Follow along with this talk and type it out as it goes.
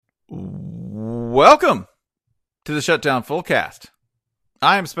Welcome to the Shutdown Fullcast.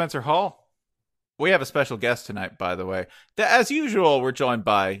 I am Spencer Hall. We have a special guest tonight, by the way. As usual, we're joined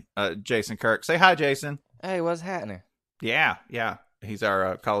by Jason Kirk. Say hi, Jason. Hey, what's happening? Yeah. He's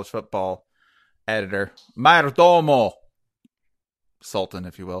our college football editor. Mayordomo. Sultan,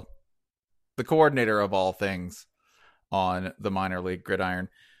 if you will. The coordinator of all things on the minor league gridiron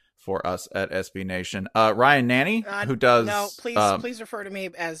for us at SB Nation. Ryan Nanny, who does... No, please refer to me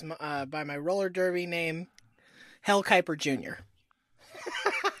as by my roller derby name, Hell Kuiper Jr.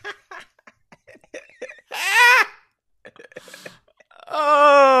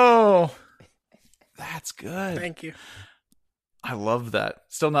 Oh, that's good. Thank you. I love that.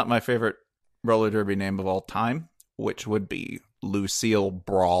 Still not my favorite roller derby name of all time, which would be Lucille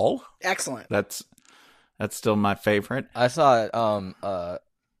Brawl. Excellent. That's still my favorite. I saw it.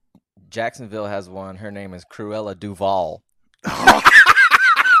 Jacksonville has one. Her name is Cruella Duval.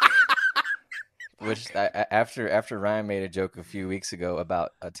 Which after Ryan made a joke a few weeks ago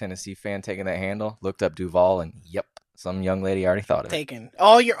about a Tennessee fan taking that handle, looked up Duval and yep, some young lady already thought of it. Taken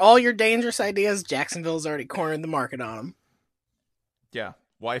all your dangerous ideas. Jacksonville's already cornered the market on them. Yeah,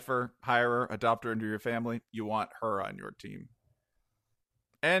 wife her, hire her, adopt her into your family. You want her on your team.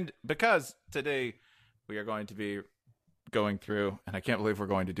 And because today we are going to be going through, and I can't believe we're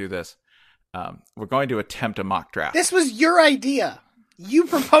going to do this, we're going to attempt a mock draft. This was your idea. You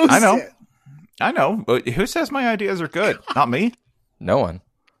proposed it. I know, but who says my ideas are good? Not me. No one.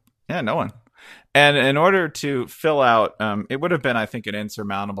 Yeah, no one. And in order to fill out, it would have been, I think, an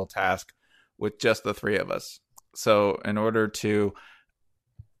insurmountable task with just the three of us. So in order to,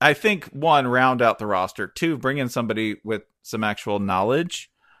 I think, one, round out the roster, two, bring in somebody with some actual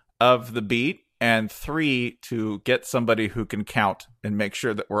knowledge of the beat, and three, to get somebody who can count and make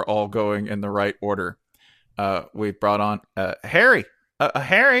sure that we're all going in the right order. We've brought on Harry.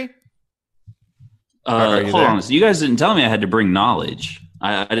 Harry. Hold on. So you guys didn't tell me I had to bring knowledge.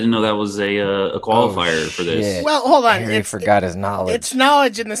 I didn't know that was a qualifier for this. Shit. Well, hold on. Harry forgot his knowledge. It's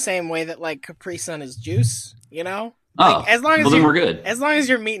knowledge in the same way that like Capri Sun is juice. You know. Oh, as long as then we're good. As long as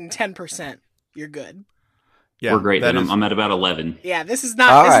you're meeting 10%, you're good. Yeah, we're great. Then I'm at about 11. Yeah, this is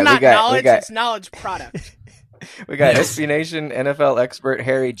not knowledge. It's knowledge product. We got SB Nation NFL expert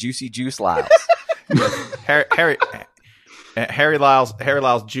Harry Juicy Juice Lyles. Harry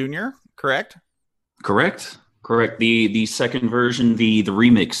Lyles Jr. Correct. Correct. The second version, the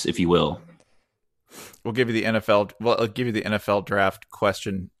remix, if you will. We'll give you the NFL. Well, I'll give you the NFL draft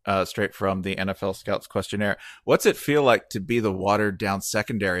question straight from the NFL Scouts questionnaire. What's it feel like to be the watered down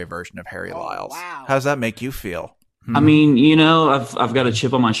secondary version of Harry Lyles? Wow. How does that make you feel? I mean, I've got a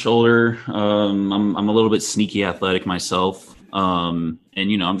chip on my shoulder. I'm a little bit sneaky athletic myself, and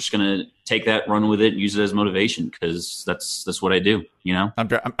I'm just gonna take that, run with it, use it as motivation because that's what I do.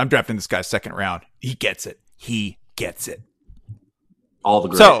 I'm drafting this guy second round. He gets it. All the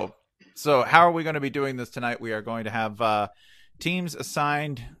great. So how are we going to be doing this tonight? We are going to have teams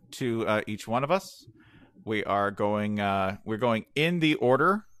assigned to each one of us. We're going in the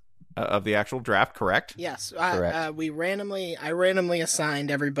order of the actual draft, correct? Yes. Correct. I randomly assigned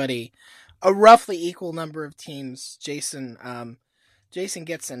everybody a roughly equal number of teams. Jason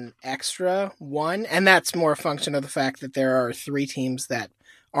gets an extra one, and that's more a function of the fact that there are 3 teams that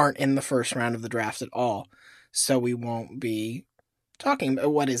aren't in the first round of the draft at all. So we won't be talking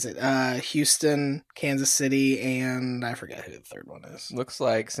about, what is it? Houston, Kansas City, and I forget who the third one is. Looks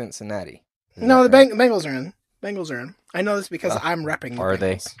like Cincinnati. No, the Bengals are in. Bengals are in. I know this because I'm repping the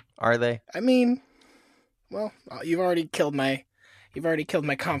Bengals. Are they? I mean, well, you've already killed my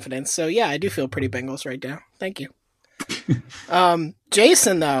confidence. So yeah, I do feel pretty Bengals right now. Thank you.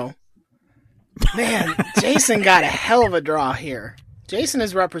 Jason though, man, Jason got a hell of a draw here. Jason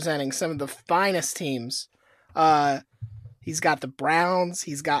is representing some of the finest teams. He's got the Browns,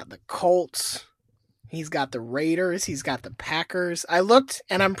 he's got the Colts, he's got the Raiders, he's got the Packers. I looked,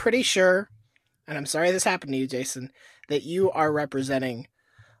 and I'm pretty sure, and I'm sorry this happened to you, Jason, that you are representing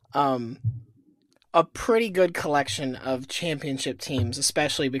a pretty good collection of championship teams,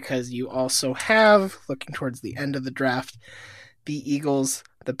 especially because you also have, looking towards the end of the draft, the Eagles,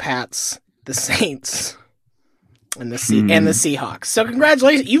 the Pats, the Saints, and the Seahawks. So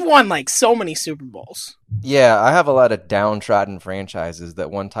congratulations. You've won like so many Super Bowls. Yeah, I have a lot of downtrodden franchises that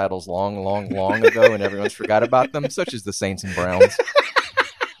won titles long ago and everyone's forgot about them, such as the Saints and Browns.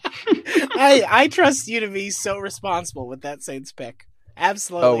 I trust you to be so responsible with that Saints pick.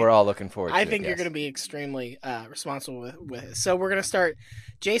 Absolutely. Oh, we're all looking forward to it. I think you're going to be extremely responsible with it. So we're going to start.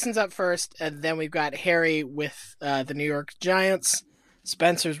 Jason's up first, and then we've got Harry with the New York Giants.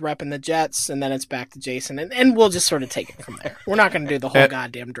 Spencer's repping the Jets, and then it's back to Jason, and we'll just sort of take it from there. We're not going to do the whole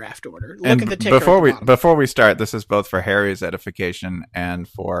goddamn draft order. Look at the ticker before we start, this is both for Harry's edification and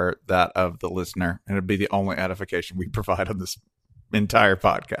for that of the listener, and it'll be the only edification we provide on this entire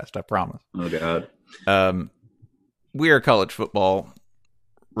podcast. I promise. Oh God. We are college football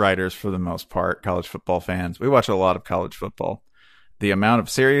writers for the most part, college football fans. We watch a lot of college football. The amount of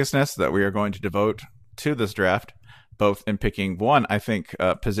seriousness that we are going to devote to this draft, both in picking one, I think,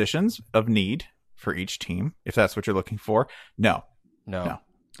 positions of need for each team, if that's what you're looking for. No. Not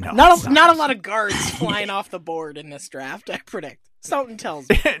a lot of guards flying off the board in this draft, I predict. Something tells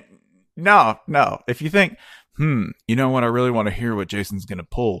me. No. If you think, you know what, I really want to hear what Jason's going to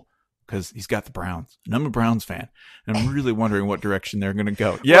pull, because he's got the Browns, and I'm a Browns fan, and I'm really wondering what direction they're going to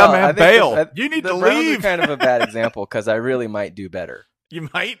go. Yeah, well, man, bail. You need to leave. Browns are kind of a bad example, because I really might do better. You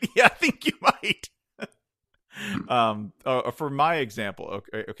might? Yeah, I think you might. For my example,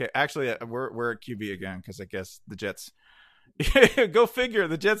 okay. Actually, we're at QB again, because I guess the Jets. Go figure.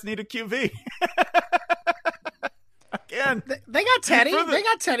 The Jets need a QB again. They got Teddy. They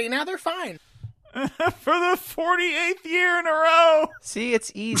got Teddy now. They're fine. For the 48th year in a row. See, it's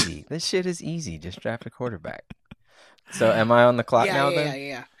easy. This shit is easy. Just draft a quarterback. So, am I on the clock now? Then,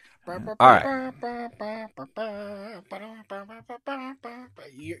 yeah. All right.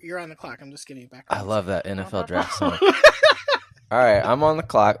 You're on the clock. I'm just getting you back. I love that NFL draft song. All right, I'm on the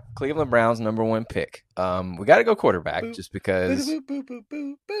clock. Cleveland Browns #1 pick. We got to go quarterback, just because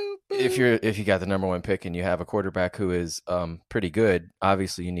if you got the #1 pick and you have a quarterback who is pretty good,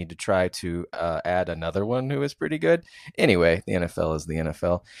 obviously you need to try to add another one who is pretty good. Anyway, the NFL is the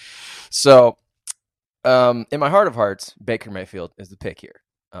NFL. So, in my heart of hearts, Baker Mayfield is the pick here.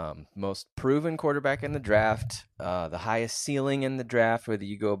 Most proven quarterback in the draft, the highest ceiling in the draft, whether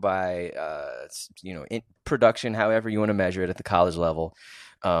you go by, in production, however you want to measure it at the college level.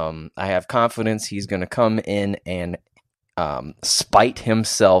 I have confidence he's going to come in and spite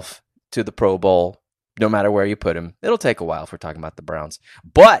himself to the Pro Bowl, no matter where you put him. It'll take a while if we're talking about the Browns,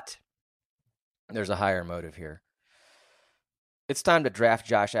 but there's a higher motive here. It's time to draft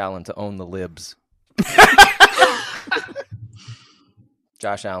Josh Allen to own the libs.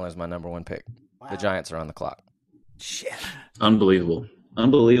 Josh Allen is my #1 pick. Wow. The Giants are on the clock. Shit. Unbelievable.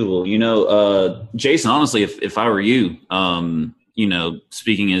 You know, Jason, honestly, if I were you,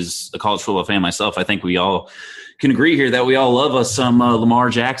 speaking as a college football fan myself, I think we all can agree here that we all love us some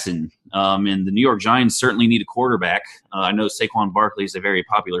Lamar Jackson. And the New York Giants certainly need a quarterback. I know Saquon Barkley is a very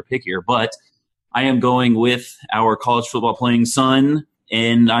popular pick here, but I am going with our college football playing son,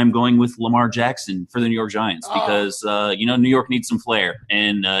 and I'm going with Lamar Jackson for the New York Giants because, New York needs some flair.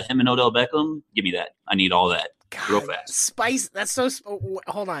 And him and Odell Beckham, give me that. I need all that. God, real fast. Spice. That's so.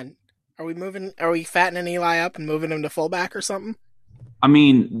 Hold on. Are we fattening Eli up and moving him to fullback or something? I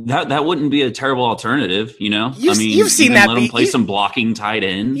mean, that wouldn't be a terrible alternative, you know? You've seen that. Let him play some blocking tight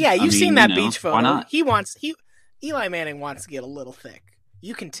end. Yeah, you've seen that beach photo. Why not? Eli Manning wants to get a little thick.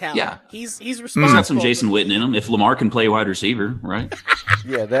 You can tell. Yeah. He's responsible. He's got some Jason Witten in him. If Lamar can play wide receiver, right?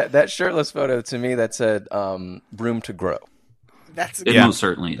 Yeah, that shirtless photo, to me, that said room to grow. It most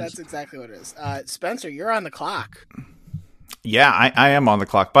certainly is. That's exactly what it is. Spencer, you're on the clock. Yeah, I am on the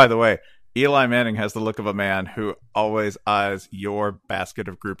clock. By the way, Eli Manning has the look of a man who always eyes your basket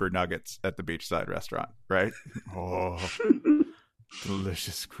of grouper nuggets at the beachside restaurant, right? Oh,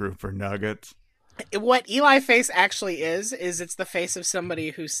 delicious grouper nuggets. What Eli face actually is it's the face of somebody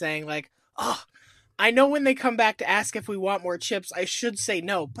who's saying like, oh, I know when they come back to ask if we want more chips, I should say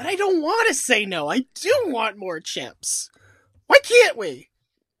no, but I don't want to say no. I do want more chips. Why can't we?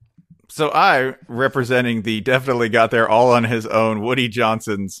 So I, representing the definitely got there all on his own Woody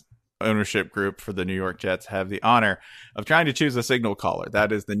Johnson's ownership group for the New York Jets, have the honor of trying to choose a signal caller.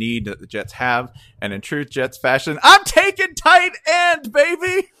 That is the need that the Jets have. And in true Jets fashion, I'm taking tight end,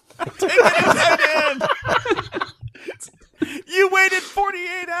 baby. I'm taking a tight end. You waited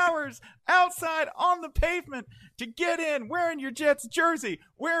 48 hours outside on the pavement to get in, wearing your Jets jersey,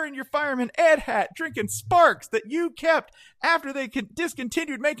 wearing your Fireman Ed hat, drinking Sparks that you kept after they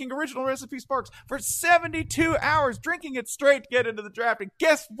discontinued making original recipe Sparks for 72 hours, drinking it straight to get into the draft. And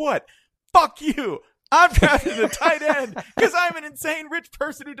guess what? Fuck you. I'm drafting the tight end because I'm an insane rich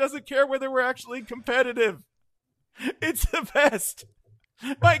person who doesn't care whether we're actually competitive. It's the best.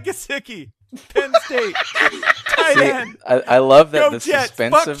 Mike Gesicki, Penn State, tight end. I love that. Go the Jets,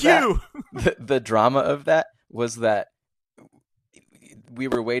 suspense fuck of you. That, the drama of that was that we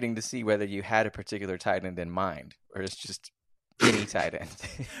were waiting to see whether you had a particular tight end in mind, or it's just any tight end.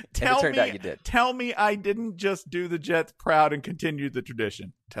 And it turned out you did. Tell me I didn't just do the Jets proud and continue the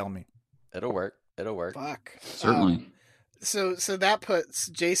tradition. Tell me. It'll work. Fuck. Certainly. So that puts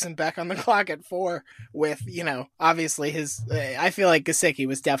Jason back on the clock at 4 with, obviously his. I feel like Gesicki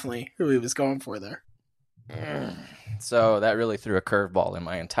was definitely who he was going for there. So that really threw a curveball in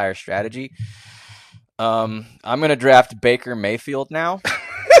my entire strategy. I'm going to draft Baker Mayfield now,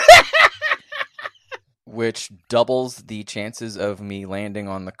 which doubles the chances of me landing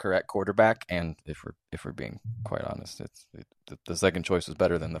on the correct quarterback. And if we're being quite honest, the second choice was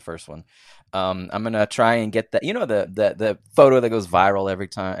better than the first one. I'm going to try and get that, the photo that goes viral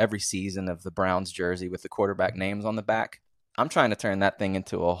every season of the Browns jersey with the quarterback names on the back. I'm trying to turn that thing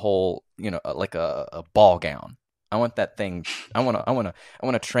into a whole, like a ball gown. I want that thing. I want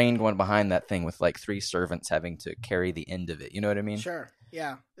a train going behind that thing with like 3 servants having to carry the end of it. You know what I mean? Sure.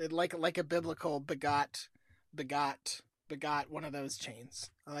 Yeah. Like a biblical begot one of those chains.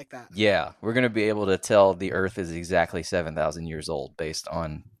 I like that. Yeah, we're gonna be able to tell the Earth is exactly 7,000 years old based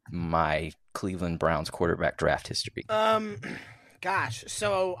on my Cleveland Browns quarterback draft history. Gosh.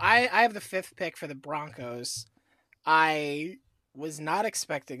 So I have the 5th pick for the Broncos. I was not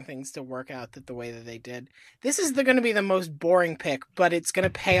expecting things to work out the way that they did. This is going to be the most boring pick, but it's going to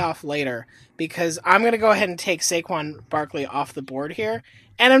pay off later because I'm going to go ahead and take Saquon Barkley off the board here.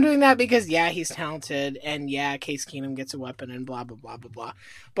 And I'm doing that because, yeah, he's talented, and yeah, Case Keenum gets a weapon and blah, blah, blah, blah, blah.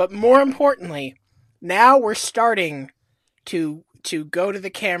 But more importantly, now we're starting to go to the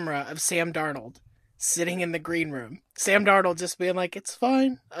camera of Sam Darnold sitting in the green room. Sam Darnold just being like, it's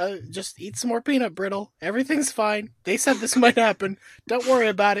fine. Just eat some more peanut brittle. Everything's fine. They said this might happen. Don't worry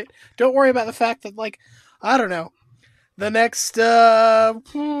about it. Don't worry about the fact that, like, I don't know, the next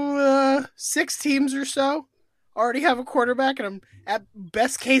 6 teams or so already have a quarterback, and at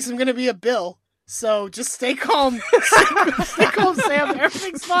best case, I'm going to be a Bill. So just stay calm. Stay calm, Sam.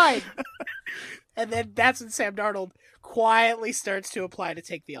 Everything's fine. And then that's when Sam Darnold quietly starts to apply to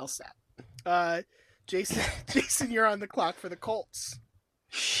take the LSAT. Jason, you're on the clock for the Colts.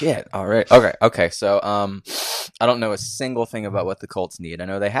 Shit. All right. Okay. So, I don't know a single thing about what the Colts need. I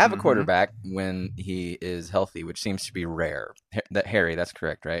know they have a quarterback when he is healthy, which seems to be rare. Harry, that's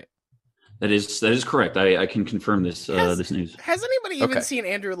correct, right? That is correct. I can confirm this this news. Has anybody even seen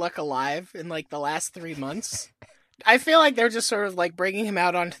Andrew Luck alive in like the last 3 months? I feel like they're just sort of like bringing him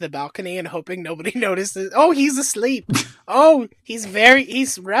out onto the balcony and hoping nobody notices. Oh, he's asleep. Oh, he's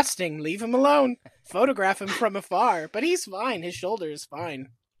resting. Leave him alone. Photograph him from afar. But he's fine. His shoulder is fine.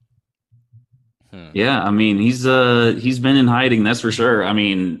 Yeah, I mean, he's been in hiding, that's for sure. I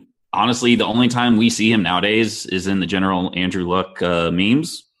mean, honestly, the only time we see him nowadays is in the general Andrew Luck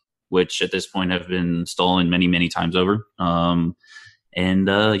memes, which at this point have been stolen many, many times over.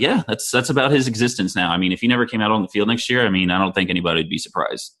 Yeah, that's about his existence now. I mean, if he never came out on the field next year, I mean, I don't think anybody would be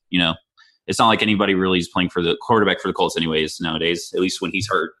surprised. It's not like anybody really is playing for the quarterback for the Colts anyways nowadays, at least when he's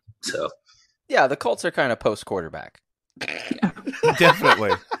hurt. So yeah, the Colts are kind of post quarterback. Yeah,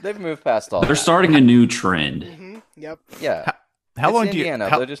 definitely. They've moved past all. They're that. starting a new trend. Mm-hmm. Yep. Yeah. How long Indiana,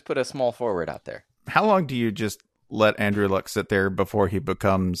 do you? They'll just put a small forward out there. How long do you just let Andrew Luck sit there before he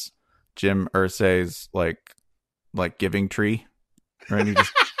becomes Jim Irsay's like giving tree? Right? He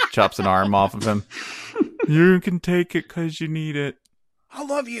just chops an arm off of him. You can take it because you need it. I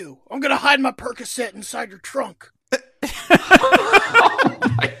love you. I'm going to hide my Percocet inside your trunk. Oh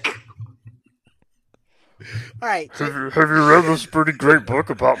my God. All right. Have you read this pretty great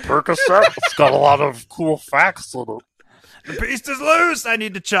book about Percocet? It's got a lot of cool facts in it. The beast is loose. I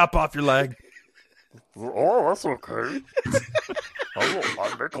need to chop off your leg. Oh, that's okay.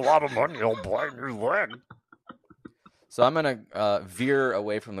 I make a lot of money. I'll buy a new leg. So I'm going to veer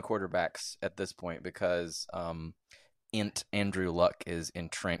away from the quarterbacks at this point because Andrew Luck is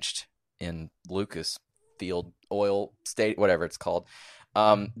entrenched in Lucas Field Oil State, whatever it's called.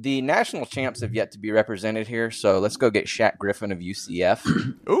 The national champs have yet to be represented here, so let's go get Shaq Griffin of UCF.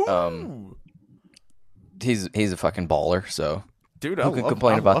 Ooh. He's a fucking baller, so Dude, who can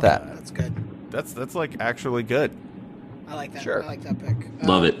complain about that? That's good. That's like actually good. I like that. Sure. I like that pick.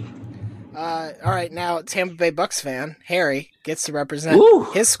 Love it. All right, now Tampa Bay Bucks fan Harry gets to represent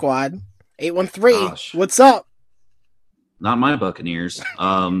his squad. 813. Gosh. What's up? Not my Buccaneers.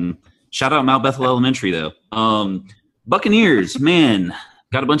 Shout out Mount Bethel Elementary though. Buccaneers, man,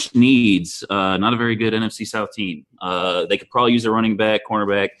 got a bunch of needs. Not a very good NFC South team. They could probably use a running back,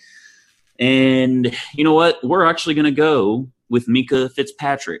 cornerback. And you know what? We're actually going to go with Mika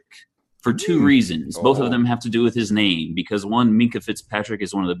Fitzpatrick for 2 reasons. Both of them have to do with his name because 1, Mika Fitzpatrick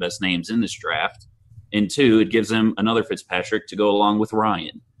is one of the best names in this draft. And 2, it gives him another Fitzpatrick to go along with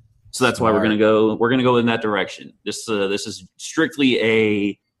Ryan. So that's why we're going to go. We're going to go in that direction. This is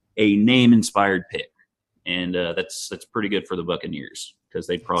strictly a name inspired pick. And that's pretty good for the Buccaneers because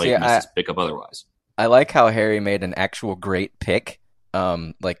they'd probably miss this pick up otherwise. I like how Harry made an actual great pick.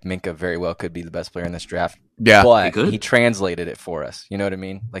 Like Minka very well could be the best player in this draft. Yeah, but he he translated it for us. You know what I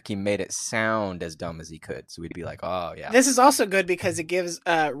mean? Like he made it sound as dumb as he could, so we'd be like, "Oh yeah." This is also good because it gives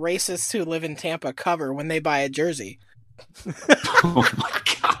racists who live in Tampa cover when they buy a jersey. Oh my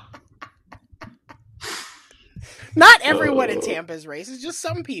god. Not everyone in Tampa is racist, just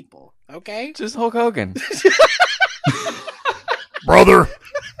some people. Okay. Just Hulk Hogan. Brother.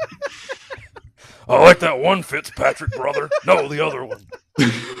 I like that one Fitzpatrick brother. No, the other one.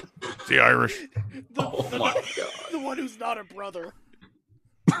 The Irish. Oh my god. The one who's not a brother.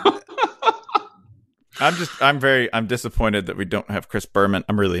 I'm disappointed that we don't have Chris Berman.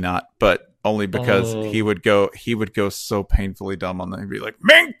 I'm really not, but only because he would go so painfully dumb on that. He'd be like,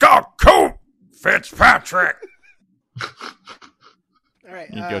 Minka Coop Fitzpatrick. All right.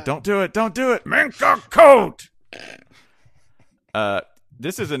 You go, don't do it, Minka Coat.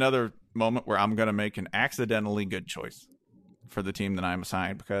 This is another moment where I'm going to make an accidentally good choice for the team that I'm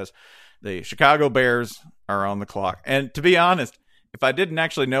assigned because the Chicago Bears are on the clock. And to be honest, if I didn't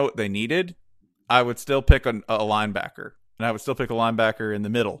actually know what they needed, I would still pick a linebacker, and I would still pick a linebacker in the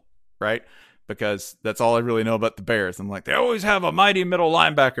middle, right? Because that's all I really know about the Bears. I'm like, they always have a mighty middle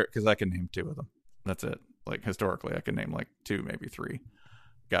linebacker because I can name two of them. That's it. Like historically, I can name like two, maybe three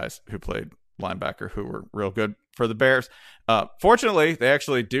guys who played linebacker who were real good for the Bears. Fortunately, they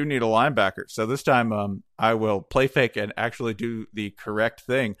actually do need a linebacker. So this time I will play fake and actually do the correct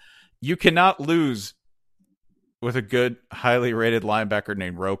thing. You cannot lose with a good, highly rated linebacker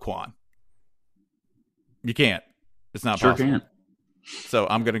named Roquan. You can't. It's not possible. Can't. So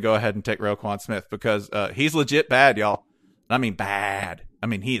I'm going to go ahead and take Roquan Smith because he's legit bad, y'all. I mean bad. I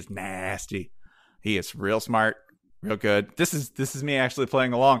mean, he is nasty. He is real smart, real good. This is me actually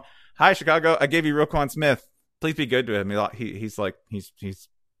playing along. Hi, Chicago. I gave you Roquan Smith. Please be good to him. He's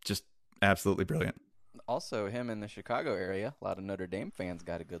just absolutely brilliant. Also, him in the Chicago area, a lot of Notre Dame fans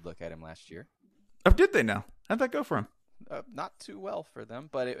got a good look at him last year. Oh, did they now? How'd that go for him? Not too well for them,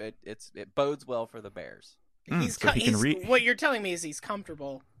 but it bodes well for the Bears. What you're telling me is he's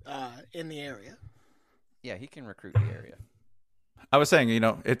comfortable in the area. Yeah, he can recruit the area. I was saying,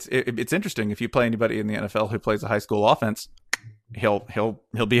 it's interesting if you play anybody in the NFL who plays a high school offense, he'll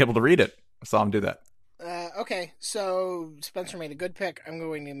be able to read it. I saw him do that. Okay, so Spencer made a good pick. I'm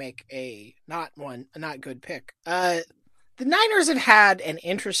going to make a not good pick. The Niners have had an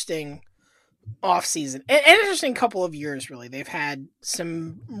interesting offseason, an interesting couple of years, really. They've had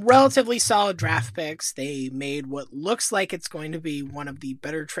some relatively solid draft picks. They made what looks like it's going to be one of the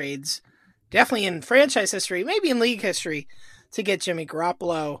better trades, definitely in franchise history, maybe in league history, to get Jimmy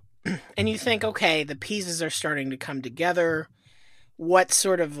Garoppolo. And you think, okay, the pieces are starting to come together. What's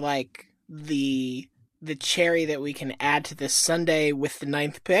sort of like the cherry that we can add to this Sunday with the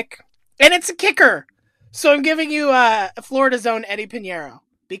 9th pick? And it's a kicker. So I'm giving you Florida's own Eddie Pinheiro,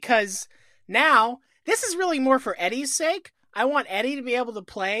 because now this is really more for Eddie's sake. I want Eddie to be able to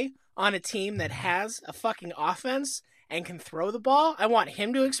play on a team that has a fucking offense and can throw the ball. I want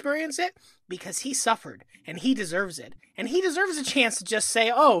him to experience it because he suffered and he deserves it. And he deserves a chance to just say,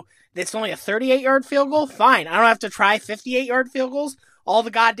 oh, it's only a 38-yard field goal? Fine. I don't have to try 58-yard field goals all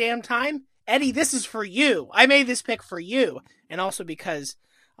the goddamn time. Eddie, this is for you. I made this pick for you. And also because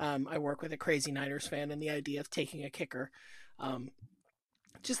I work with a crazy Niners fan, and the idea of taking a kicker,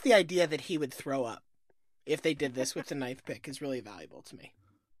 just the idea that he would throw up if they did this with the 9th pick is really valuable to me.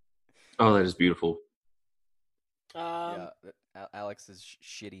 Oh, that is beautiful. Alex's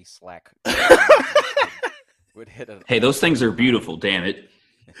shitty slack would hit a. Hey, those things are beautiful. Damn it.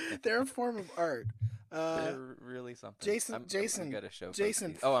 They're a form of art. They're really something. Jason.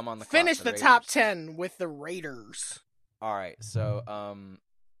 Oh, I'm on the clock. Finish the top 10 with the Raiders. All right, so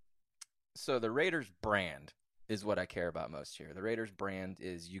the Raiders brand is what I care about most here. The Raiders brand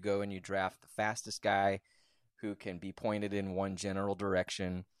is you go and you draft the fastest guy who can be pointed in one general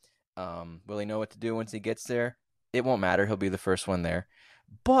direction. Will he know what to do once he gets there? It won't matter. He'll be the first one there.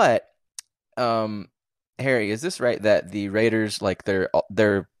 But Harry, is this right that the Raiders, like they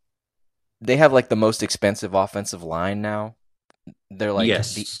have like the most expensive offensive line now? They're like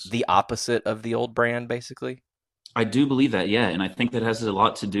the opposite of the old brand, basically. I do believe that, yeah, and I think that has a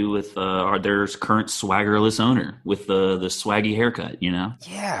lot to do with their current swaggerless owner with the swaggy haircut. You know?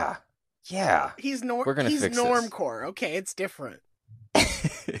 Yeah. He's fix normcore. Okay, it's different.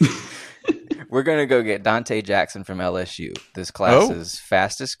 We're gonna go get Dante Jackson from LSU. This class's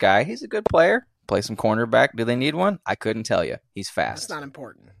fastest guy. He's a good player. Play some cornerback. Do they need one? I couldn't tell you. He's fast. That's not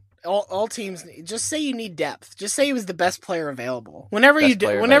important. All teams just say you need depth. Just say he was the best player available. Whenever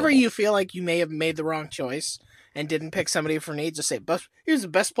you feel like you may have made the wrong choice and didn't pick somebody for need, just say he was the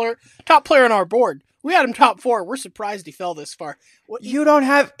best player, top player on our board. We had him top 4. We're surprised he fell this far. You don't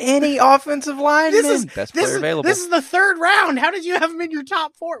have any offensive linemen. Best player available. This is the 3rd round. How did you have him in your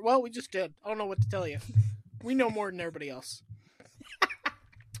top 4? Well, we just did. I don't know what to tell you. We know more than everybody else.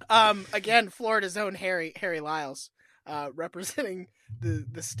 Again, Florida's own Harry Lyles, representing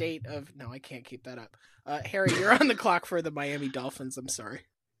the state of. No, I can't keep that up. Harry, you're on the clock for the Miami Dolphins. I'm sorry.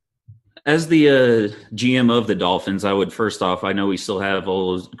 As the GM of the Dolphins, I would first off, I know we still have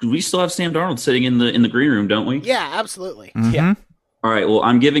Sam Darnold sitting in the green room, don't we? Yeah, absolutely. Mm-hmm. Yeah. All right. Well,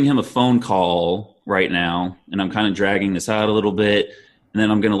 I'm giving him a phone call right now, and I'm kind of dragging this out a little bit, and then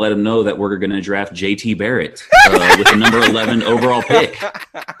I'm going to let him know that we're going to draft JT Barrett with the number 11 overall pick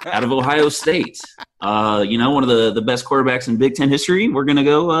out of Ohio State. One of the best quarterbacks in Big Ten history. We're going to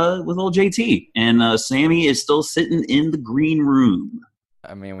go with old JT, and Sammy is still sitting in the green room.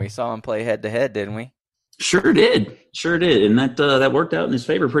 I mean, we saw him play head-to-head, didn't we? Sure did. And that worked out in his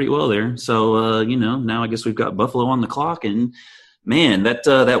favor pretty well there. So, now I guess we've got Buffalo on the clock. And, man,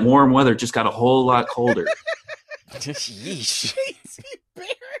 that warm weather just got a whole lot colder. Yeesh.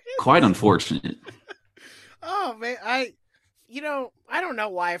 Quite unfortunate. Oh, man. I don't know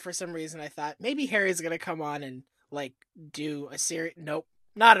why for some reason I thought maybe Harry's going to come on and, do a series. Nope.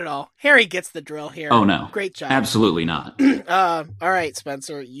 Not at all. Harry gets the drill here. Oh, no. Great job. Absolutely not. All right,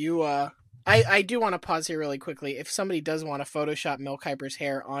 Spencer, you, I do want to pause here really quickly. If somebody does want to Photoshop Milk Hyper's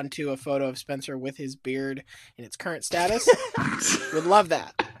hair onto a photo of Spencer with his beard in its current status, would love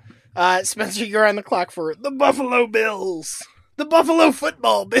that. Spencer, you're on the clock for the Buffalo Bills. The Buffalo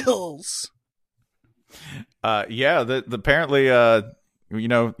Football Bills. Apparently,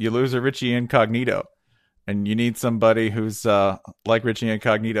 you lose a Richie Incognito. And you need somebody who's like Richie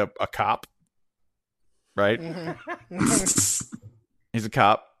Incognito, a cop, right? Mm-hmm. He's a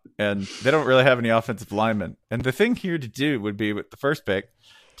cop, and they don't really have any offensive linemen. And the thing here to do would be with the first pick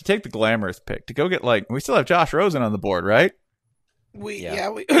to take the glamorous pick to go get we still have Josh Rosen on the board, right? We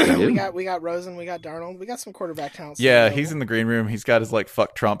got Rosen, we got Darnold, we got some quarterback talent. Yeah, he's in the green room. He's got his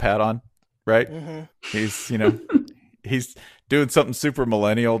fuck Trump hat on, right? Mm-hmm. He's he's doing something super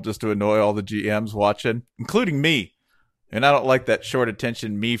millennial just to annoy all the GMs watching, including me. And I don't like that short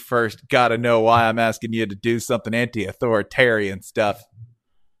attention, me first, gotta know why I'm asking you to do something anti-authoritarian stuff.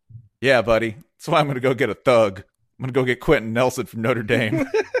 Yeah, buddy. That's why I'm going to go get a thug. I'm going to go get Quentin Nelson from Notre Dame.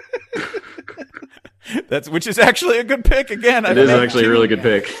 Which is actually a good pick again. It is actually a really good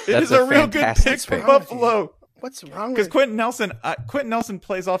pick. It is a real good pick for Buffalo. What's wrong with Because Quentin Nelson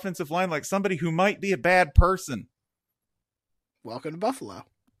plays offensive line like somebody who might be a bad person. Welcome to Buffalo.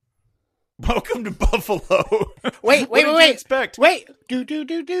 Welcome to Buffalo. Wait. What did you expect? Wait. Do.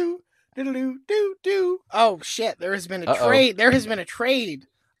 Oh shit! There has been a trade. There has been a trade.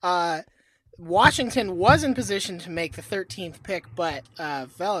 Washington was in position to make the 13th pick, but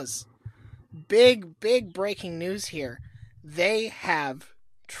fellas, big breaking news here. They have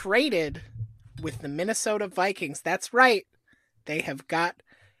traded with the Minnesota Vikings. That's right. They have got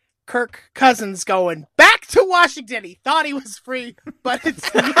Kirk Cousins going back to Washington. He thought he was free, but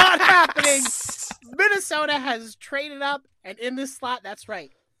it's not happening. Minnesota has traded up, and in this slot, that's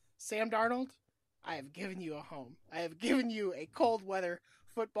right. Sam Darnold, I have given you a home. I have given you a cold weather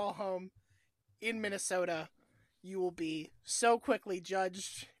football home in Minnesota. You will be so quickly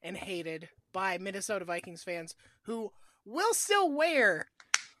judged and hated by Minnesota Vikings fans who will still wear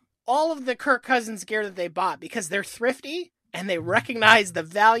all of the Kirk Cousins gear that they bought because they're thrifty and they recognize the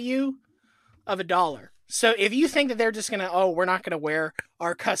value of $1. So if you think that they're just going to, we're not going to wear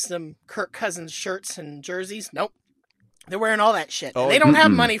our custom Kirk Cousins shirts and jerseys, nope. They're wearing all that shit. They don't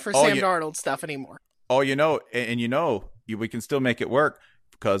have money for Sam Darnold stuff anymore. We can still make it work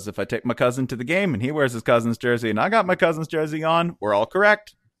because if I take my cousin to the game and he wears his cousin's jersey and I got my cousin's jersey on, we're all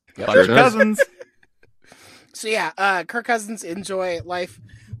correct. Kirk Cousins. So yeah, Kirk Cousins, enjoy life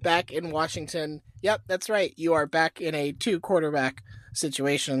back in Washington. Yep, that's right. You are back in a 2-quarterback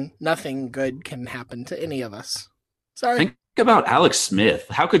situation. Nothing good can happen to any of us. Sorry. Think about Alex Smith.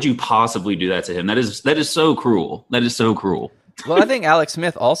 How could you possibly do that to him? That is so cruel. That is so cruel. Well, I think Alex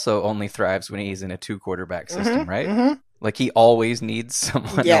Smith also only thrives when he's in a 2-quarterback system, right? Mm-hmm. Like he always needs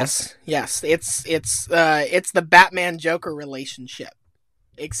someone else. Yes. It's the Batman Joker relationship.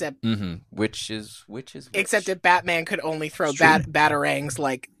 Except which is except that Batman could only throw batarangs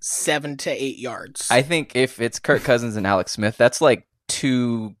like 7 to 8 yards. I think if it's Kirk Cousins and Alex Smith, that's like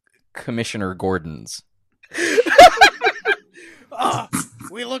 2 Commissioner Gordons.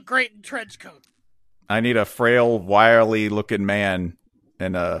 We look great in trench coat. I need a frail, wirely looking man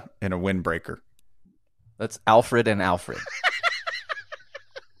in a windbreaker. That's Alfred and Alfred.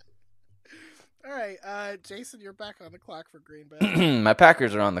 All right. Jason, you're back on the clock for Green Bay. My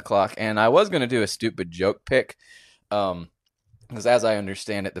Packers are on the clock, and I was going to do a stupid joke pick, because as I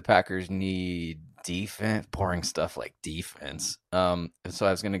understand it, the Packers need defense, boring stuff like defense. So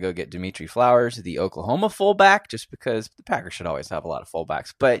I was going to go get Dimitri Flowers, the Oklahoma fullback, just because the Packers should always have a lot of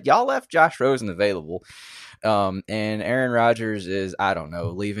fullbacks. But y'all left Josh Rosen available, and Aaron Rodgers is, I don't know,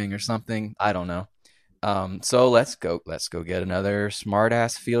 leaving or something. I don't know. So let's go get another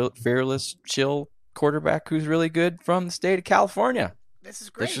smart-ass, fearless, chill quarterback who's really good from the state of California. This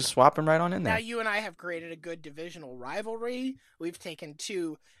is great. Let's just swap him right on in there. Now you and I have created a good divisional rivalry. We've taken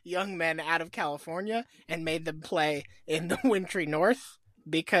two young men out of California and made them play in the wintry north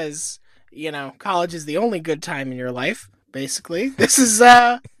because, college is the only good time in your life, basically. This is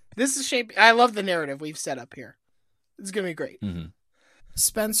shape. I love the narrative we've set up here. It's going to be great. Mm-hmm.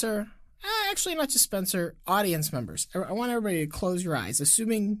 Spencer, actually not just Spencer, audience members. I want everybody to close your eyes,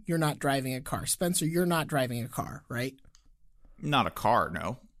 assuming you're not driving a car. Spencer, you're not driving a car, right? Not a car,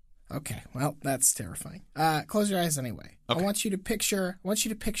 no. Okay, well, that's terrifying. Close your eyes anyway. Okay. I want you to picture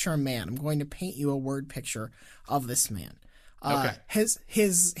a man. I'm going to paint you a word picture of this man. Okay.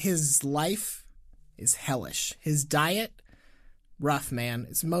 His life is hellish. His diet, rough, man.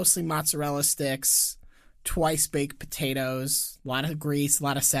 It's mostly mozzarella sticks, twice baked potatoes, a lot of grease, a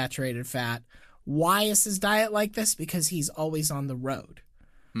lot of saturated fat. Why is his diet like this? Because he's always on the road.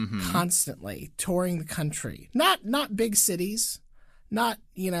 Mm-hmm. Constantly touring the country, not big cities, not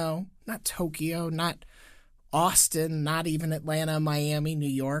Tokyo, not Austin, not even Atlanta, Miami, New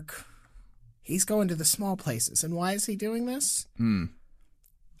York. He's going to the small places. And why is he doing this?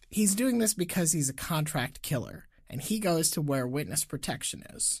 He's doing this because he's a contract killer, and he goes to where witness protection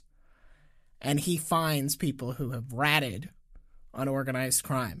is, and he finds people who have ratted on organized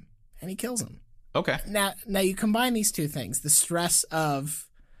crime, and he kills them. Okay. Now you combine these two things: the stress of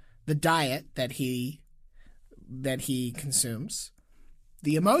the diet that he consumes,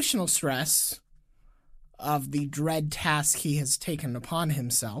 the emotional stress of the dread task he has taken upon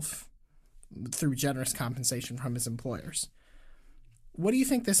himself through generous compensation from his employers. What do you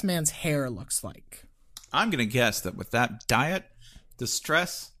think this man's hair looks like? I'm going to guess that with that diet, the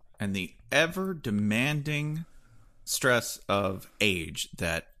stress, and the ever-demanding stress of age,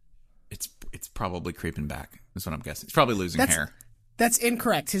 that it's probably creeping back. That's what I'm guessing. He's probably losing hair. That's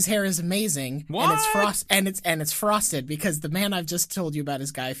incorrect. His hair is amazing. What? And it's frosted because the man I've just told you about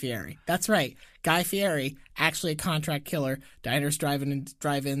is Guy Fieri. That's right. Guy Fieri, actually a contract killer. Diners,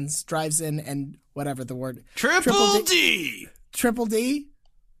 drives in, and whatever the word. Triple D. Triple D.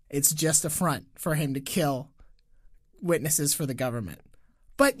 It's just a front for him to kill witnesses for the government.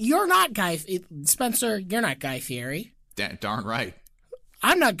 But you're not Spencer. You're not Guy Fieri. Darn right.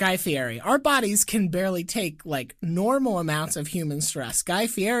 I'm not Guy Fieri. Our bodies can barely take normal amounts of human stress. Guy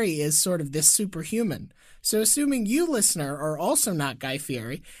Fieri is sort of this superhuman. So assuming you, listener, are also not Guy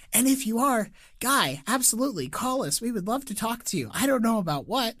Fieri, and if you are, Guy, absolutely, call us. We would love to talk to you. I don't know about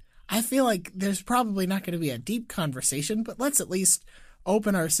what. I feel like there's probably not going to be a deep conversation, but let's at least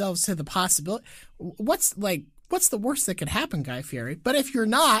open ourselves to the possibility. What's the worst that could happen, Guy Fieri? But if you're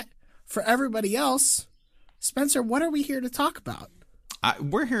not, for everybody else, Spencer, what are we here to talk about?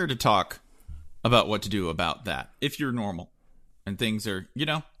 We're here to talk about what to do about that. If you're normal and things are,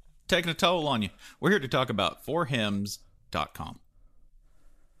 taking a toll on you, we're here to talk about forhims.com.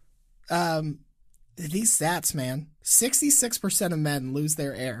 These stats, man. 66% of men lose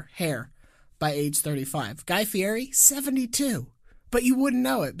their hair by age 35. Guy Fieri, 72. But you wouldn't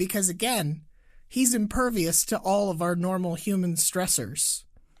know it because, again, he's impervious to all of our normal human stressors.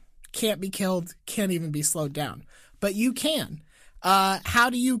 Can't be killed, can't even be slowed down. But you can.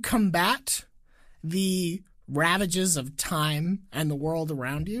 How do you combat the ravages of time and the world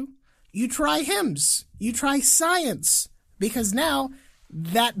around you? You try hymns. You try science. Because now,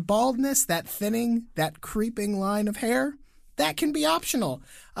 that baldness, that thinning, that creeping line of hair, that can be optional.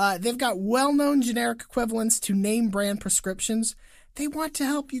 They've got well-known generic equivalents to name-brand prescriptions. They want to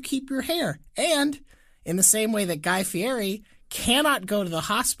help you keep your hair. And in the same way that Guy Fieri cannot go to the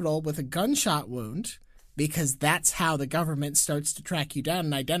hospital with a gunshot wound, because that's how the government starts to track you down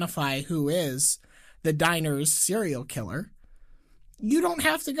and identify who is the diner's serial killer. You don't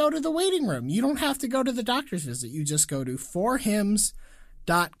have to go to the waiting room. You don't have to go to the doctor's visit. You just go to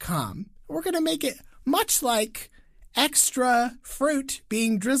forhims.com. We're going to make it much like extra fruit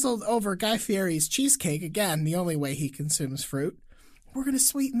being drizzled over Guy Fieri's cheesecake. Again, the only way he consumes fruit. We're going to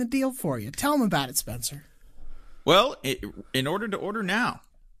sweeten the deal for you. Tell him about it, Spencer. Well, in order to order now,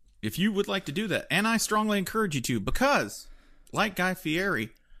 if you would like to do that, and I strongly encourage you to, because, like Guy Fieri,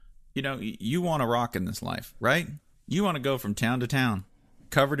 you want to rock in this life, right? You want to go from town to town.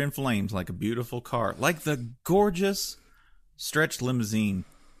 covered in flames like a beautiful car, like the gorgeous stretched limousine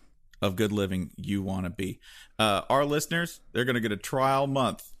of good living you want to be. Our listeners, they're going to get a trial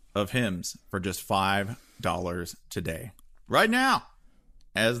month of Hims for just $5 today. Right now,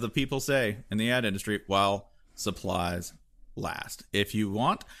 as the people say in the ad industry, while supplies last. If you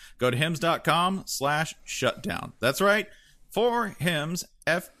want, go to hims.com/shutdown. That's right. For Hims,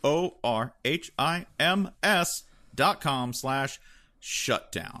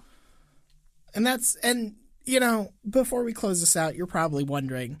 FORHIMS.com/shutdown. And before we close this out, you're probably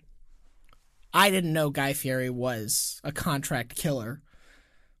wondering, I didn't know Guy Fieri was a contract killer.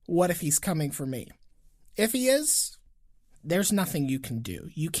 What if he's coming for me? If he is, there's nothing you can do.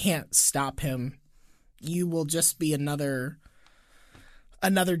 You can't stop him. You will just be another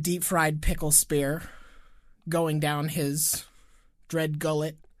deep fried pickle spear going down his dread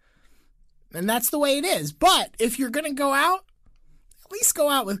gullet. And that's the way it is. But if you're going to go out, at least go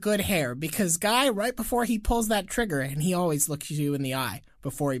out with good hair, because Guy, right before he pulls that trigger, and he always looks you in the eye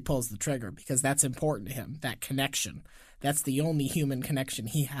before he pulls the trigger, because that's important to him, that connection. That's the only human connection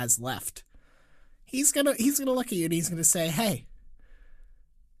he has left. He's gonna look at you and he's gonna say, "Hey,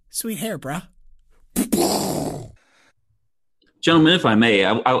 sweet hair, bruh." Gentlemen, if I may,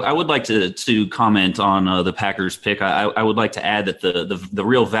 I would like to comment on the Packers pick. I would like to add that the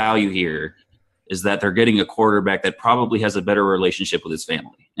real value here is that they're getting a quarterback that probably has a better relationship with his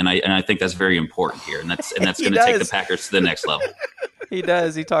family, and I think that's very important here, and that's going to take the Packers to the next level. He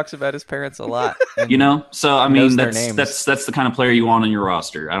does. He talks about his parents a lot. So I mean, that's the kind of player you want on your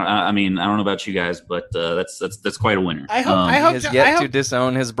roster. I mean, I don't know about you guys, but that's quite a winner. I hope he has yet to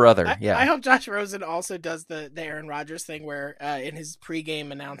disown his brother. I hope Josh Rosen also does the Aaron Rodgers thing, where in his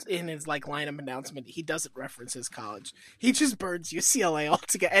pregame lineup announcement, he doesn't reference his college. He just burns UCLA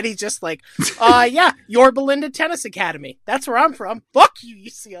altogether, and he's just like, yeah, Yorba Linda Tennis Academy. That's where I'm from. Fuck you,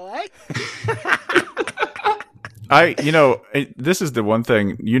 UCLA. This is the one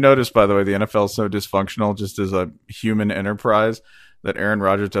thing you notice, by the way, the NFL is so dysfunctional just as a human enterprise that Aaron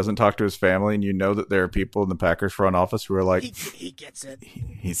Rodgers doesn't talk to his family, and you know that there are people in the Packers front office who are like, he gets it.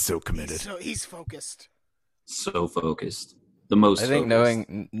 He's so committed. He's focused. So focused. The most. I think focused.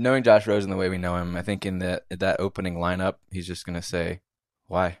 knowing Josh Rosen the way we know him, I think in that opening lineup, he's just going to say,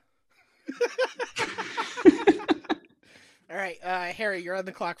 "Why?" All right, Harry, you're on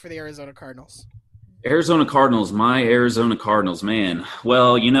the clock for the Arizona Cardinals. Arizona Cardinals, my Arizona Cardinals, man.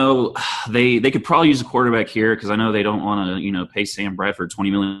 Well, they could probably use a quarterback here because I know they don't want to, pay Sam Bradford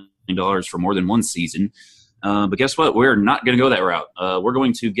 $20 million for more than one season. But guess what? We're not going to go that route. We're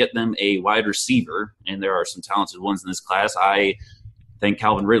going to get them a wide receiver, and there are some talented ones in this class. I think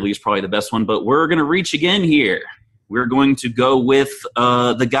Calvin Ridley is probably the best one, but we're going to reach again here. We're going to go with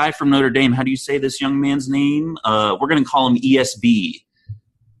the guy from Notre Dame. How do you say this young man's name? We're going to call him ESB.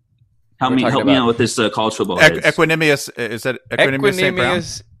 Help me out with this college football. Equanimous, is that Equanimous St. Brown?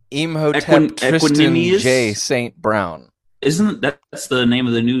 Imhotep Tristan J. St. Brown. That's the name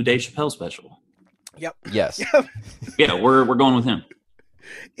of the new Dave Chappelle special? Yep. Yes. Yeah, we're going with him.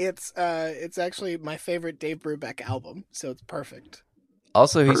 It's actually my favorite Dave Brubeck album, so it's perfect.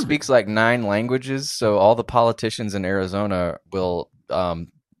 Also, he speaks like 9 languages, so all the politicians in Arizona will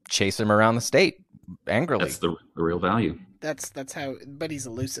chase him around the state angrily. That's the real value. That's how, but he's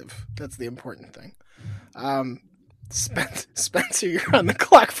elusive. That's the important thing. Spencer, you're on the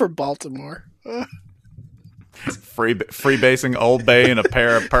clock for Baltimore. Freebasing Old Bay in a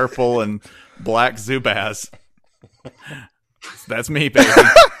pair of purple and black Zubaz. That's me, baby.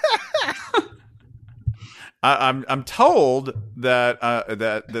 I'm told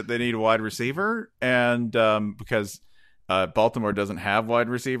that they need a wide receiver, and because Baltimore doesn't have wide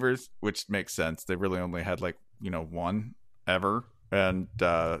receivers, which makes sense. They really only had one ever, and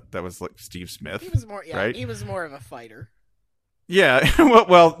that was like Steve Smith. He was more, right? He was more of a fighter. Yeah.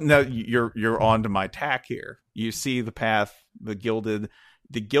 well, no, you're on to my tack here. You see the path, the gilded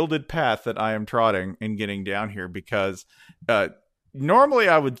path that I am trotting and getting down here, because normally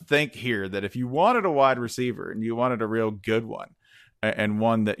I would think here that if you wanted a wide receiver and you wanted a real good one, and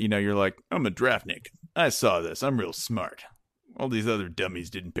one that you're like, I'm a draftnik, I saw this, I'm real smart, all these other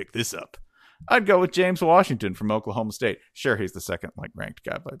dummies didn't pick this up, I'd go with James Washington from Oklahoma State. Sure, he's the second ranked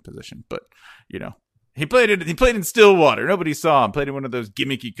guy by position, but he played in Stillwater. Nobody saw him. Played in one of those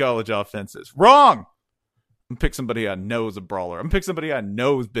gimmicky college offenses. Wrong. I'm gonna pick somebody I know is a brawler. I'm gonna pick somebody I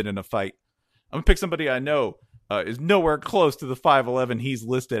know has been in a fight. I'm gonna pick somebody I know is nowhere close to the 5'11" he's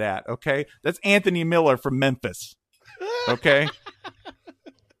listed at. Okay, that's Anthony Miller from Memphis. Okay,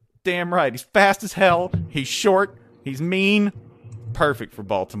 damn right. He's fast as hell. He's short. He's mean. Perfect for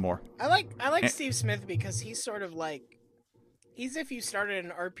Baltimore. I like Steve Smith because he's sort of like He's if you started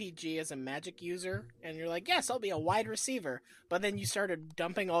an RPG as a Magic user, and you're like, yes, I'll be a wide receiver, but then you started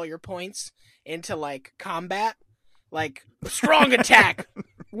dumping all your points into like combat, like strong attack,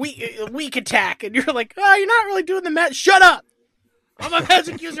 weak attack, and you're like, oh, you're not really doing the match. Shut up! I'm a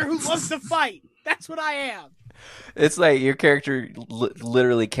Magic user who loves to fight. That's what I am. It's like your character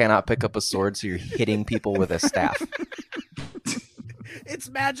literally cannot pick up a sword, so you're hitting people with a staff. It's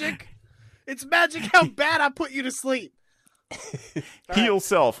magic. It's magic how bad I put you to sleep. Heal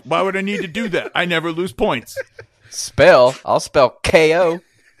self. Why would I need to do that? I never lose points. Spell. I'll spell KO.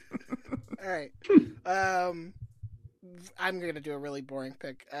 All right. I'm going to do a really boring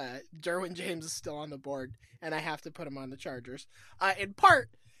pick. Derwin James is still on the board, and I have to put him on the Chargers. In part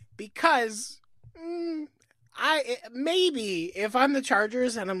because maybe if I'm the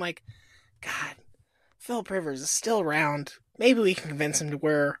Chargers and I'm like, God, Philip Rivers is still around, maybe we can convince him to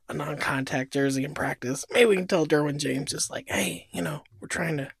wear a non-contact jersey in practice. Maybe we can tell Derwin James just like, hey, we're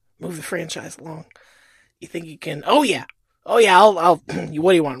trying to move the franchise along. You think you can? Oh yeah. I'll. What do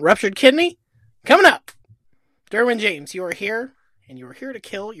you want? Ruptured kidney? Coming up. Derwin James, you are here, and you are here to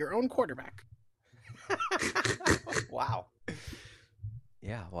kill your own quarterback. Wow.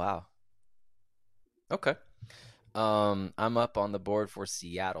 Yeah. Wow. Okay. I'm up on the board for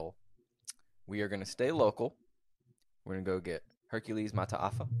Seattle. We are going to stay local. We're going to go get Hercules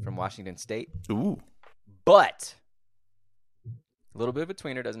Mataafa from Washington State. Ooh. But a little bit of a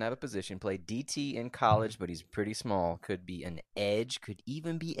tweener, doesn't have a position. Played DT in college, but he's pretty small. Could be an edge. Could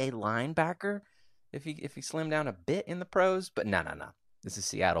even be a linebacker if he slimmed down a bit in the pros. But no. This is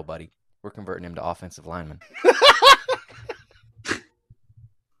Seattle, buddy. We're converting him to offensive lineman.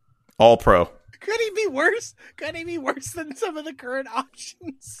 All pro. Could he be worse? Could he be worse than some of the current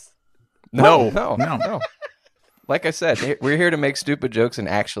options? No. Like I said, we're here to make stupid jokes and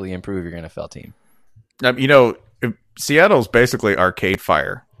actually improve your NFL team. Seattle's basically Arcade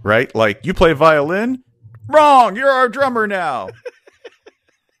Fire, right? Like, you play violin? Wrong! You're our drummer now!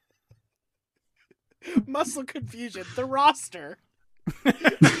 Muscle confusion. The roster.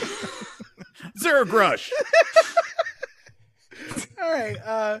 Zergrush! All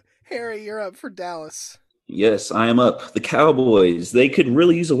right, Harry, you're up for Dallas. Yes, I am up. The Cowboys, they could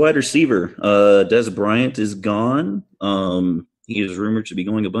really use a wide receiver. Des Bryant is gone. He is rumored to be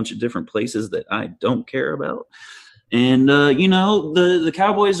going a bunch of different places that I don't care about. And, the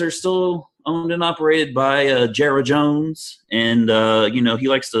Cowboys are still owned and operated by Jerry Jones. And, he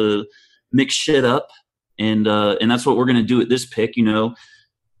likes to mix shit up. And that's what we're going to do at this pick.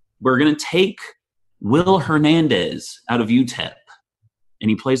 We're going to take Will Hernandez out of UTEP. And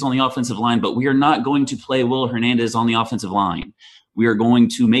he plays on the offensive line, but we are not going to play Will Hernandez on the offensive line. We are going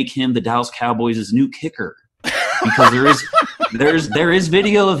to make him the Dallas Cowboys' new kicker, because there is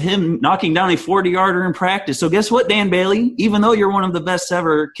video of him knocking down a 40-yarder in practice. So guess what, Dan Bailey? Even though you're one of the best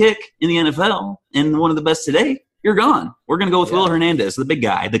ever kick in the NFL and one of the best today, you're gone. We're going to go with Will Hernandez, the big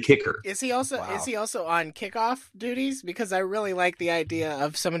guy, the kicker. Is he also on kickoff duties? Because I really like the idea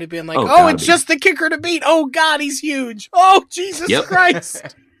of somebody being like, it's just the kicker to beat. Oh, God, he's huge. Oh, Jesus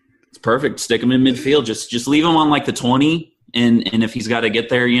Christ. It's perfect. Stick him in midfield. Just leave him on like the 20. And if he's got to get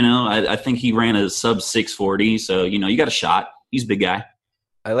there, I think he ran a sub 640. So, you got a shot. He's a big guy.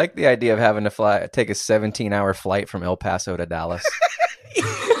 I like the idea of having to take a 17-hour flight from El Paso to Dallas.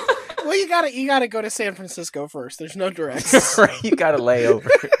 Well, you gotta go to San Francisco first. There's no direct. Right, you gotta lay over.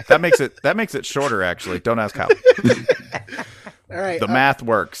 That makes it shorter, actually. Don't ask how. All right. The math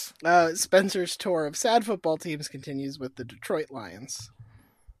works. Spencer's tour of sad football teams continues with the Detroit Lions.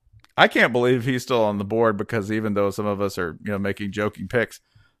 I can't believe he's still on the board, because even though some of us are, making joking picks,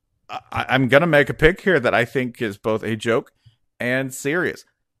 I'm gonna make a pick here that I think is both a joke and serious.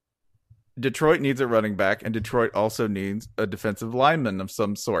 Detroit needs a running back, and Detroit also needs a defensive lineman of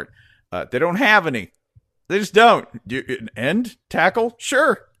some sort. They don't have any. They just don't. End? Tackle?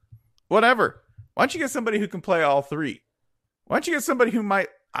 Sure. Whatever. Why don't you get somebody who can play all three? Why don't you get somebody who might,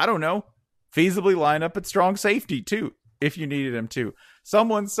 I don't know, feasibly line up at strong safety too, if you needed him to.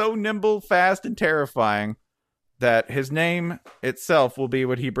 Someone so nimble, fast, and terrifying that his name itself will be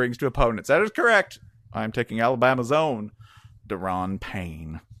what he brings to opponents. That is correct. I'm taking Alabama's own Daron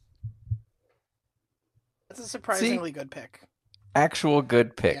Payne. That's a surprisingly good pick. Actual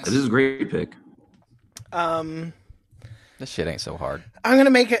good pick. Yes. This is a great pick. This shit ain't so hard. I'm gonna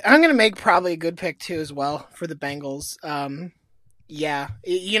make probably a good pick too as well for the Bengals.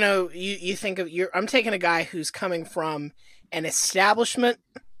 You think of I'm taking a guy who's coming from an establishment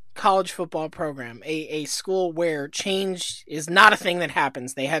college football program, a school where change is not a thing that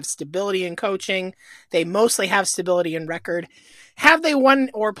happens. They have stability in coaching. They mostly have stability in record. Have they won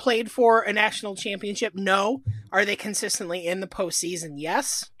or played for a national championship? No. Are they consistently in the postseason?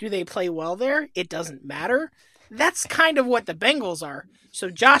 Yes. Do they play well there? It doesn't matter. That's kind of what the Bengals are. So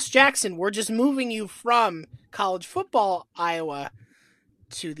Josh Jackson, we're just moving you from college football Iowa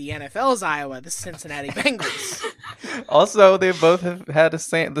to the NFL's Iowa, the Cincinnati Bengals. Also, they both have had the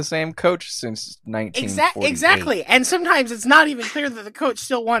same coach since 1948. Exactly. And sometimes it's not even clear that the coach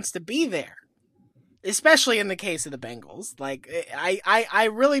still wants to be there, especially in the case of the Bengals. Like, I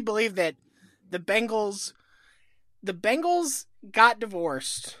really believe that the Bengals got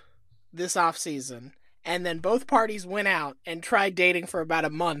divorced this offseason, and then both parties went out and tried dating for about a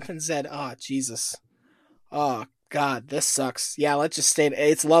month and said, oh, Jesus. Oh, God, this sucks. Yeah, let's just stay.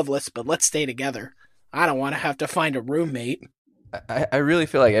 It's loveless, but let's stay together. I don't want to have to find a roommate. I really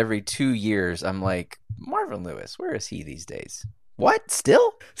feel like every 2 years, I'm like, Marvin Lewis, where is he these days? What?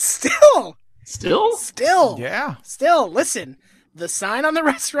 Still? Still. Yeah. Still. Listen, the sign on the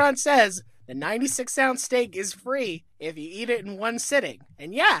restaurant says the 96-ounce steak is free if you eat it in one sitting.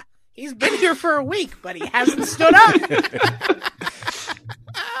 And yeah, he's been here for a week, but he hasn't stood up.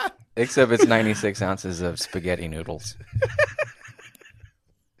 Except it's 96 ounces of spaghetti noodles.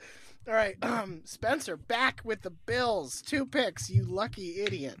 All right, Spencer, back with the Bills. 2 picks, you lucky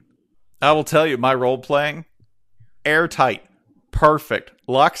idiot. I will tell you, my role playing, airtight, perfect,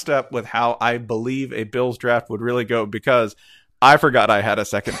 lockstep with how I believe a Bills draft would really go, because I forgot I had a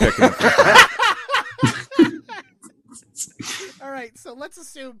second pick in the first. All right, so let's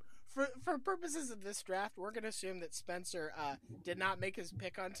assume, for purposes of this draft, we're going to assume that Spencer did not make his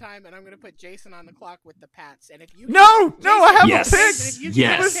pick on time, and I'm going to put Jason on the clock with the Pats. And if you I have Yes. a pick. If you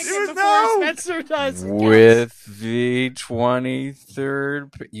Yes. pick It it was before no. Spencer does, With the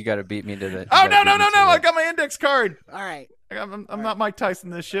 23rd, you got to beat me to the. Oh, no. I got my index card. all right. I'm not Mike Tyson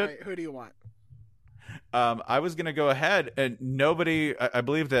this shit. All right, who do you want? I was going to go ahead, and I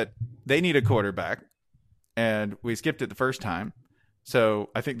believe that they need a quarterback, and we skipped it the first time. So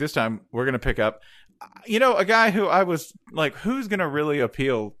I think this time we're going to pick up, a guy who I was like, who's going to really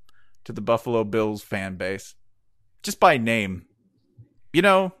appeal to the Buffalo Bills fan base? Just by name.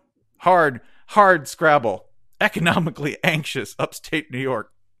 Hard Scrabble, economically anxious upstate New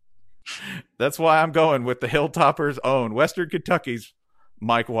York. That's why I'm going with the Hilltoppers' own Western Kentucky's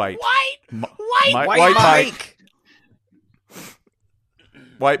Mike White. White Mike.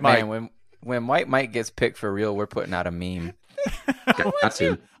 White Mike. Man, when White Mike gets picked for real, we're putting out a meme. I Got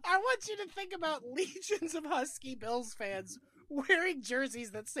to. want you to think about legions of Husky Bills fans wearing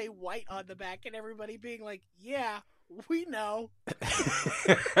jerseys that say white on the back, and everybody being like, yeah, we know.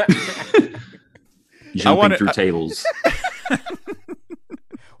 Jumping through tables.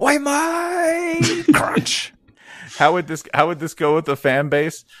 White Mike! Crunch! How would this go with the fan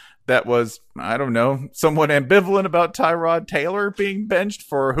base that was, I don't know, somewhat ambivalent about Tyrod Taylor being benched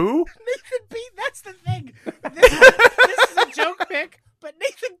for who? Nathan that's the thing. This is a joke pick, but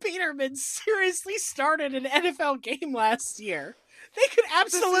Nathan Peterman seriously started an NFL game last year. They could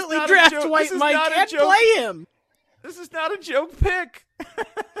absolutely draft White Mike and play him. This is not a joke pick.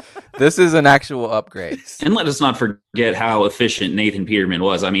 This is an actual upgrade. And let us not forget how efficient Nathan Peterman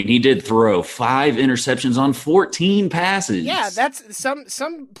was. I mean, he did throw 5 interceptions on 14 passes. Yeah, that's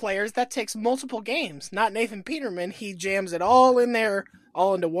some players that takes multiple games. Not Nathan Peterman. He jams it all in there,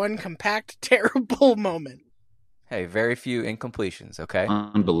 all into one compact, terrible moment. Hey, very few incompletions, okay?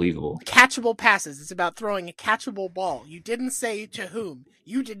 Unbelievable. Catchable passes. It's about throwing a catchable ball. You didn't say to whom.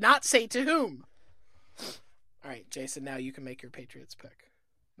 You did not say to whom. All right, Jason, now you can make your Patriots pick.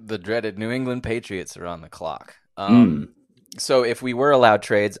 The dreaded New England Patriots are on the clock. So if we were allowed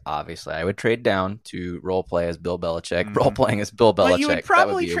trades, obviously I would trade down to role play as Bill Belichick. Role playing as Bill Belichick. But you would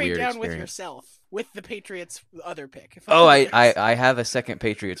probably be a trade weird down experience. with yourself, with the Patriots' other pick. I have a second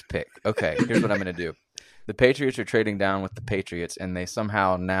Patriots pick. Okay, here's what I'm going to do. The Patriots are trading down with the Patriots, and they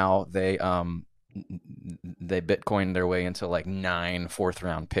somehow now they Bitcoin their way into like 9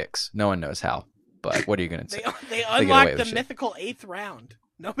 fourth-round picks. No one knows how. But what are you going to say? They unlocked the mythical 8th round.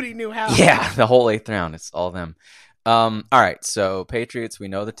 Nobody knew how. Yeah, the whole 8th round. It's all them. All right, so Patriots, we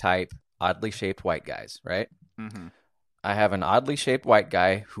know the type. Oddly shaped white guys, right? Mm-hmm. I have an oddly shaped white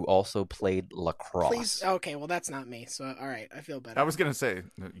guy who also played lacrosse. Please. Okay, well, that's not me. So, all right, I feel better. I was going to say,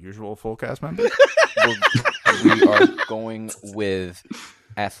 the usual Fullcast member. We are going with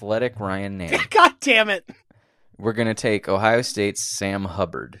athletic Ryan Nance. God damn it. We're going to take Ohio State's Sam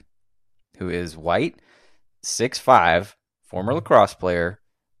Hubbard, who is white, 6'5", former lacrosse player,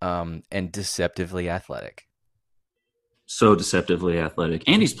 and deceptively athletic. So deceptively athletic.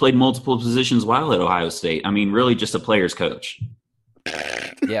 And he's played multiple positions while at Ohio State. I mean, really just a player's coach.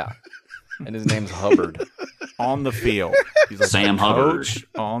 Yeah. And his name's Hubbard. On the field. He's like Sam Hubbard. coach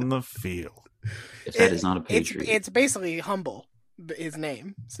on the field. If that is not a Patriot. It's basically humble, his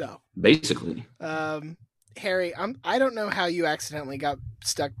name. So basically. Harry, I don't know how you accidentally got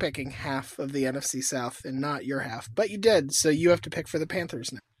stuck picking half of the NFC South and not your half, but you did. So you have to pick for the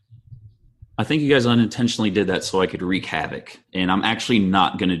Panthers now. I think you guys unintentionally did that so I could wreak havoc, and I'm actually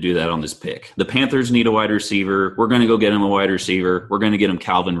not going to do that on this pick. The Panthers need a wide receiver. We're going to go get him a wide receiver. We're going to get him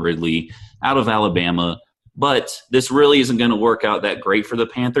Calvin Ridley out of Alabama, but this really isn't going to work out that great for the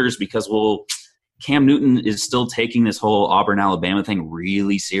Panthers because, well, Cam Newton is still taking this whole Auburn-Alabama thing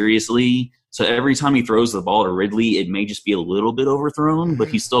really seriously. So every time he throws the ball to Ridley, it may just be a little bit overthrown, but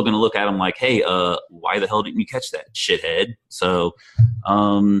he's still going to look at him like, hey, why the hell didn't you catch that, shithead? So,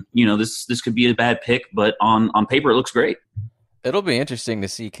 this could be a bad pick, but on paper it looks great. It'll be interesting to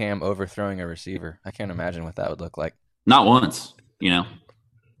see Cam overthrowing a receiver. I can't imagine what that would look like. Not once, All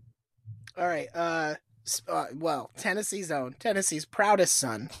right. Tennessee's own, Tennessee's proudest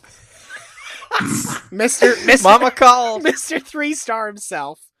son. Mr. Mama called. Mr. 3-star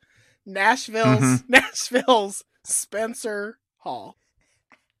himself. Nashville's Spencer Hall.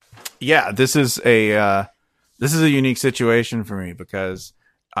 Yeah, this is a unique situation for me because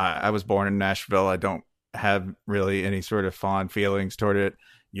I was born in Nashville. I don't have really any sort of fond feelings toward it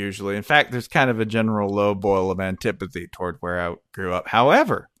usually. In fact, there's kind of a general low boil of antipathy toward where I grew up.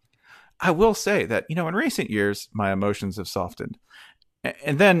 However, I will say that, in recent years, my emotions have softened.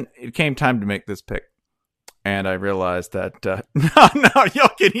 And then it came time to make this pick. And I realized that, no, y'all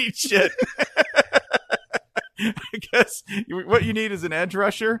can eat shit. I guess what you need is an edge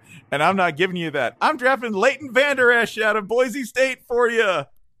rusher, and I'm not giving you that. I'm drafting Leighton Vander Esch out of Boise State for you.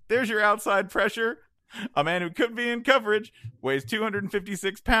 There's your outside pressure. A man who could be in coverage, weighs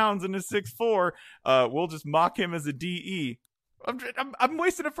 256 pounds and is 6'4". We'll just mock him as a DE. I'm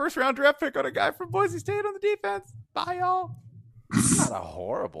wasting a first-round draft pick on a guy from Boise State on the defense. Bye, y'all. Not a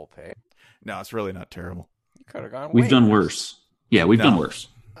horrible pick. No, it's really not terrible. You could have gone. We've done worse. Yeah, we've done worse.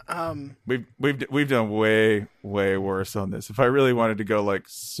 We've done way worse on this. If I really wanted to go like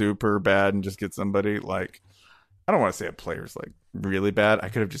super bad and just get somebody like, I don't want to say a player's like really bad. I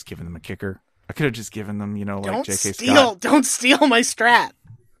could have just given them a kicker. I could have just given them, like J.K. Scott. Don't steal my strat.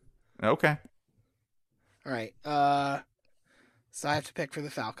 Okay. All right. So I have to pick for the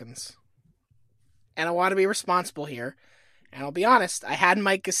Falcons, and I want to be responsible here. And I'll be honest, I had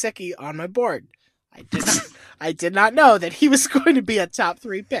Mike Gesicki on my board. I did not know that he was going to be a top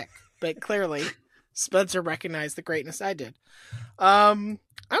 3 pick, but clearly Spencer recognized the greatness I did. I'm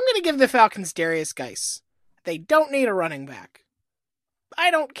going to give the Falcons Darius Geis. They don't need a running back. I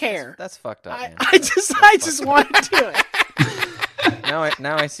don't care. That's fucked up, man. I just want to do it.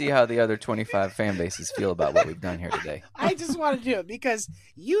 Now I see how the other 25 fan bases feel about what we've done here today. I just want to do it because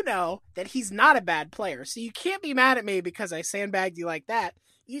you know that he's not a bad player. So you can't be mad at me because I sandbagged you like that.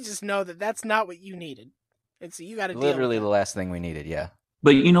 You just know that that's not what you needed. And so you got to deal Literally with the last thing we needed, yeah.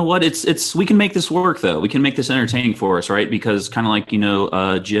 But you know what? It's we can make this work though. We can make this entertaining for us, right? Because kind of like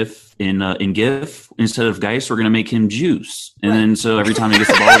GIF in GIF, instead of Geis, we're gonna make him Juice, and then so every time he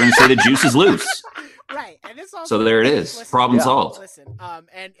gets the ball, we're gonna say the juice is loose. Right, and it's also, so there it is. Listen, Problem solved. Listen,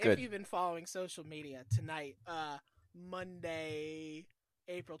 and Good. if you've been following social media tonight, Monday,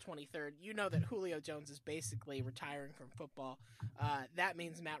 April 23rd, you know that Julio Jones is basically retiring from football. That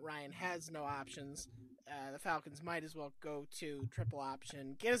means Matt Ryan has no options. The Falcons might as well go to triple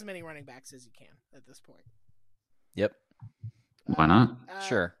option. Get as many running backs as you can at this point. Yep. Why not?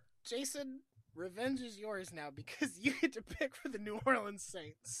 Sure. Jason, revenge is yours now because you get to pick for the New Orleans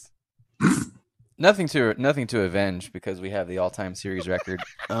Saints. Nothing to avenge because we have the all-time series record.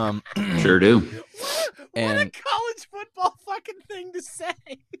 Sure do. What a college football fucking thing to say.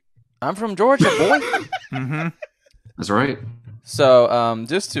 I'm from Georgia, boy. Mm-hmm. That's right. So,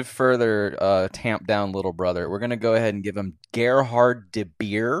 just to further tamp down little brother, we're going to go ahead and give him Gerhard de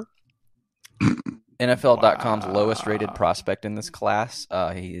Beer, NFL.com's lowest rated prospect in this class.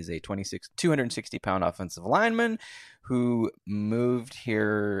 He is a 260-pound offensive lineman who moved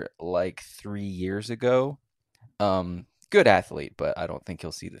here like 3 years ago. Good athlete, but I don't think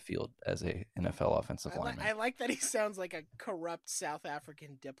he'll see the field as a NFL offensive lineman. I like that he sounds like a corrupt South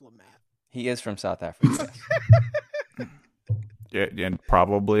African diplomat. He is from South Africa. Yeah, and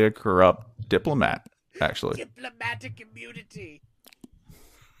probably a corrupt diplomat, actually. Diplomatic immunity.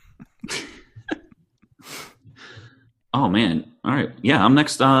 Oh man! All right, yeah, I'm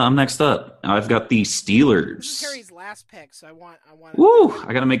next. I'm next up. I've got the This is Steelers. Harry's last pick, so I want. Woo!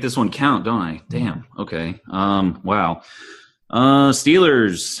 I got to make this one count, don't I? Damn. Okay. Wow.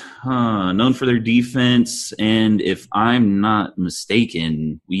 Steelers, known for their defense, and if I'm not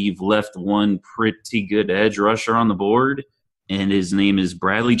mistaken, we've left one pretty good edge rusher on the board, and his name is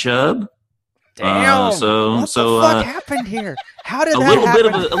Bradley Chubb. Damn! What the fuck happened here? How did that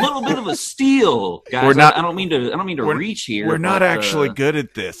happen? A little bit of a steal, guys. I don't mean to reach here. We're not actually good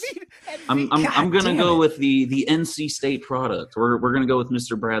at this. I'm gonna go with the NC State product. We're gonna go with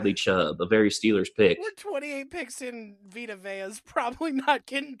Mr. Bradley Chubb, a very Steelers pick. We're 28 picks in. Vita Vea's probably not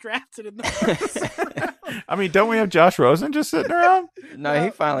getting drafted in the first round. I mean, don't we have Josh Rosen just sitting around? No, he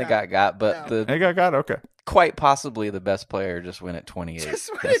finally got, but he got okay. Quite possibly the best player just went at 28.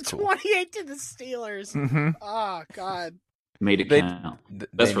 Just went at 28 to the Steelers. Mm-hmm. Oh God. Made it count.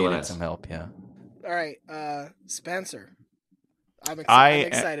 They needed some help, yeah. All right, Spencer. I'm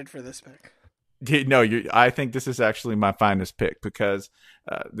excited for this pick. No, I think this is actually my finest pick because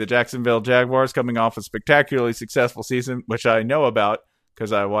the Jacksonville Jaguars, coming off a spectacularly successful season, which I know about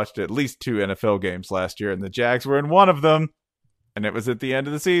because I watched at least 2 NFL games last year, and the Jags were in one of them, and it was at the end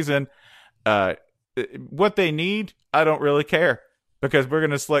of the season. What they need, I don't really care because we're going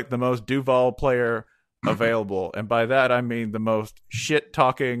to select the most Duval player available, and by that I mean the most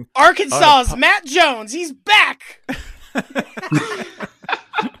shit-talking Arkansas's Matt Jones. He's back.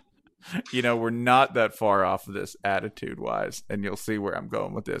 We're not that far off of this attitude-wise, and you'll see where I'm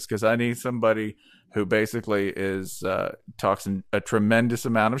going with this because I need somebody who basically talks a tremendous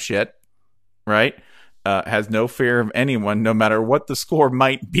amount of shit, right? Has no fear of anyone, no matter what the score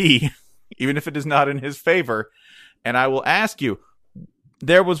might be, even if it is not in his favor. And I will ask you,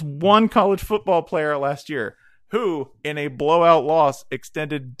 there was one college football player last year who, in a blowout loss,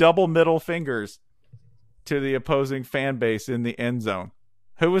 extended double middle fingers to the opposing fan base in the end zone.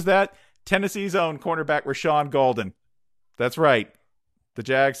 Who was that? Tennessee's own cornerback Rashawn Golden. That's right. The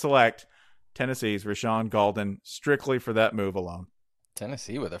Jags select Tennessee's Rashawn Golden strictly for that move alone.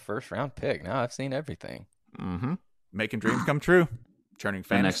 Tennessee with a first-round pick. Now I've seen everything. Mm-hmm. Making dreams come true. Turning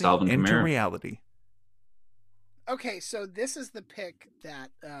fantasy into reality. Okay, so this is the pick that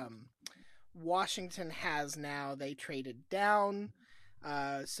Washington has now. They traded down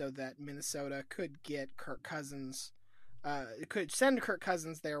so that Minnesota could get Kirk Cousins. Could send Kirk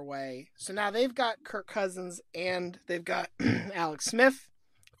Cousins their way. So now they've got Kirk Cousins and they've got Alex Smith.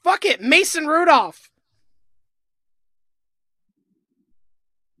 Fuck it, Mason Rudolph.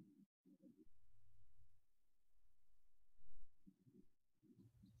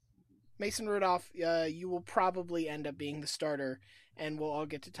 Mason Rudolph, you will probably end up being the starter, and we'll all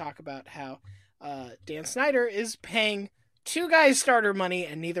get to talk about how Dan Snyder is paying 2 guys starter money,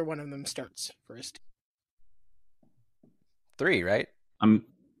 and neither one of them starts for his team. 3, right?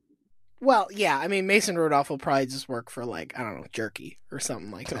 Well, yeah. I mean, Mason Rudolph will probably just work for jerky or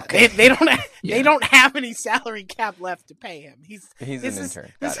something like that. Okay. They don't have any salary cap left to pay him. He's an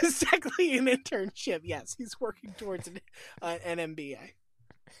intern. This is technically an internship. Yes, he's working towards an MBA.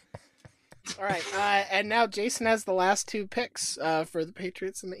 All right, and now Jason has the last 2 picks for the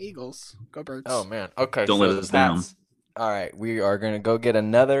Patriots and the Eagles. Go Birds. Oh, man. Okay. Don't let us down. All right, we are going to go get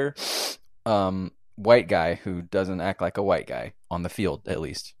another white guy who doesn't act like a white guy, on the field at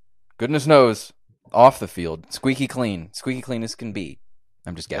least. Goodness knows, off the field, squeaky clean as can be.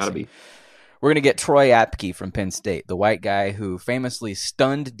 I'm just guessing. Gotta be. We're going to get Troy Apke from Penn State, the white guy who famously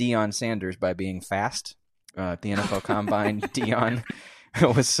stunned Deion Sanders by being fast at the NFL Combine. Deion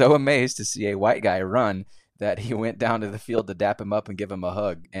was so amazed to see a white guy run that he went down to the field to dap him up and give him a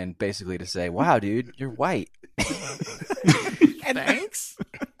hug and basically to say, wow, dude, you're white. Thanks.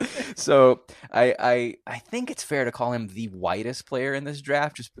 So I think it's fair to call him the whitest player in this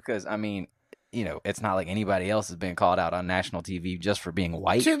draft just because, I mean, it's not like anybody else has been called out on national TV just for being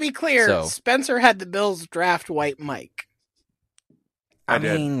white. To be clear, Spencer had the Bills draft White Mike. I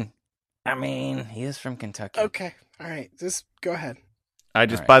mean, he is from Kentucky. Okay. All right. Just go ahead. By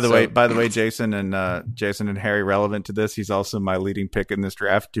the way, Jason and Harry, relevant to this, he's also my leading pick in this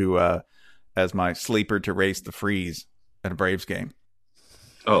draft as my sleeper to race the freeze at a Braves game.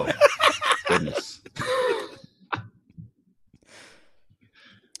 Oh, goodness.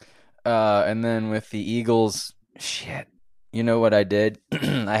 And then with the Eagles, shit. You know what I did?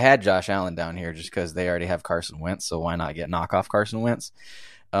 I had Josh Allen down here just because they already have Carson Wentz, so why not get knockoff Carson Wentz?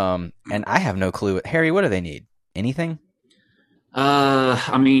 And I have no clue. Harry, what do they need? Anything?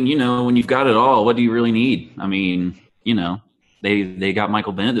 I mean, when you've got it all, what do you really need? I mean, they got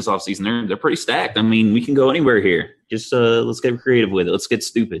Michael Bennett this offseason. They're pretty stacked. I mean, we can go anywhere here. Just let's get creative with it. Let's get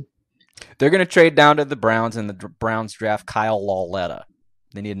stupid. They're going to trade down to the Browns, and the Browns draft Kyle Lauletta.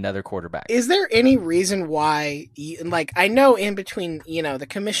 They need another quarterback. Is there any reason why, like, I know in between, the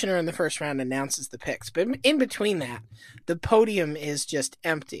commissioner in the first round announces the picks, but in between that, the podium is just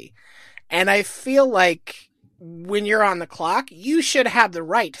empty. And I feel like when you're on the clock, you should have the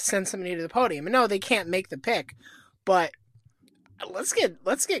right to send somebody to the podium. And no, they can't make the pick, but let's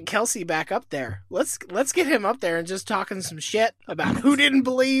get Kelsey back up there. Let's get him up there and just talking some shit about who didn't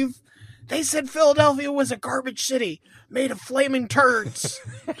believe. They said Philadelphia was a garbage city made of flaming turds.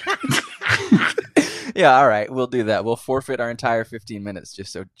 Yeah, all right, we'll do that. We'll forfeit our entire 15 minutes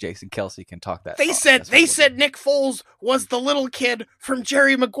just so Jason Kelsey can talk that. They said Nick Foles was the little kid from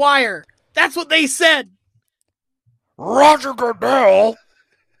Jerry Maguire. That's what they said. Roger Goodell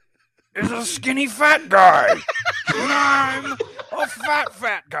is a skinny fat guy. And I'm a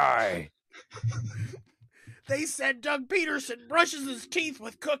fat guy. They said Doug Peterson brushes his teeth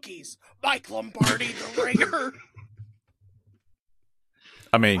with cookies. Mike Lombardi, the ringer.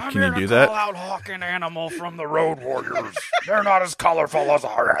 I mean, I'm can here you do to that? call out Hawk and Animal from the Road Warriors. They're not as colorful as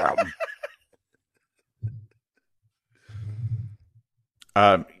I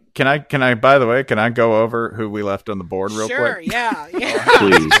am. Can I? By the way, can I go over who we left on the board real Sure, quick? yeah.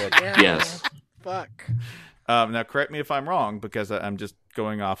 Please. Yeah. Yes. Fuck. Now, correct me if I'm wrong, because I'm just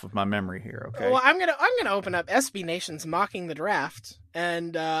going off of my memory here. Okay. Well, I'm gonna open up SB Nation's mocking the draft,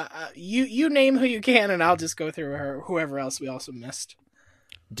 and you name who you can, and I'll just go through whoever else we also missed.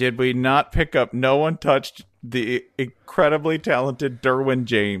 Did we not pick up? No one touched the incredibly talented Derwin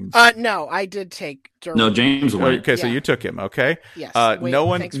James. No, I did take Derwin. No, James went. Okay, so Yeah. you took him. Okay. Yes. No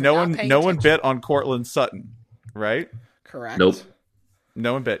one thanks for not paying attention. bit on Cortland Sutton, right? Correct. Nope.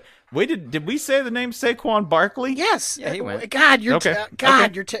 No one bit. Did we say the name Saquon Barkley? Yes. Yeah, he went. God, you're Okay.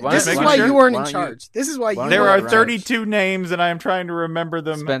 you're. Why This don't- is why why don't you you- weren't why in don't you- charge. This is why you. why don't There you are let Ryan- 32 names, and I am trying to remember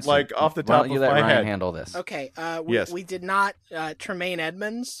them Spencer, like off the why top don't you of let my Ryan head. handle this? Okay. Yes. We did not. Tremaine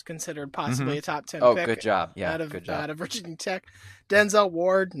Edmonds, considered possibly a top 10 Oh, pick. good job. Yeah, out of good job. out of Virginia Tech. Denzel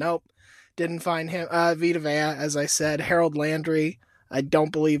Ward, nope, didn't find him. Vita Vea, as I said. Harold Landry, I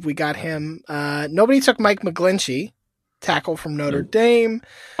don't believe we got him. Nobody took Mike McGlinchey, tackle from Notre Dame.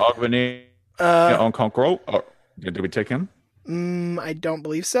 Ogveni Uh, on Concro. Oh, did we take him? I don't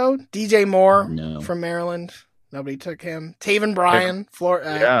believe so. DJ Moore No. from Maryland, nobody took him. Taven Bryan,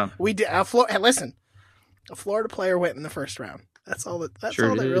 Florida. Yeah. We did. Hey, listen, a Florida player went in the first round. That's all that. Sure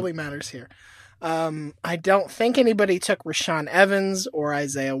all that did. really matters here. I don't think anybody took Rashawn Evans or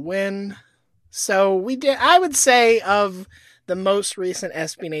Isaiah Wynn. So we did. I would say of the most recent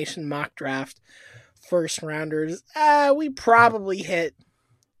SB Nation mock draft first rounders, we probably hit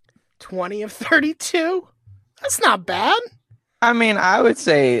 20 of 32. That's not bad. I mean, I would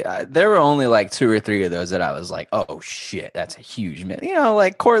say there were only like 2 or 3 of those that I was like, oh shit, that's a huge miss.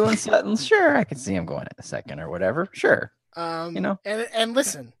 Like Cortland Sutton, sure, I could see him going in a second or whatever. Sure. And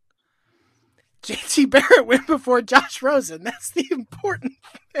listen, JT Barrett went before Josh Rosen. That's the important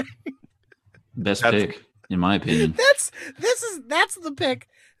thing. Best pick, in my opinion. That's the pick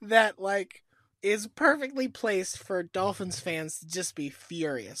that is perfectly placed for Dolphins fans to just be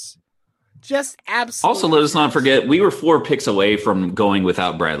furious. Just absolutely. Also, let us not forget, we were 4 picks away from going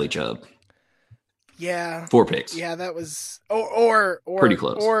without Bradley Chubb. Yeah. 4 picks. Yeah, that was or Pretty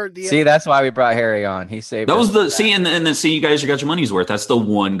close. Or the See, that's why we brought Harry on. He saved That us was from the see, and then see, you guys got your money's worth. That's the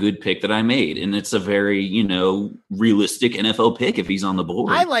one good pick that I made, and it's a very realistic NFL pick if he's on the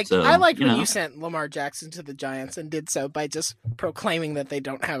board. I liked So, when know. you sent Lamar Jackson to the Giants and did so by just proclaiming that they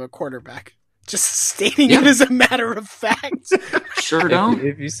don't have a quarterback. Just stating it as a matter of fact. Sure don't.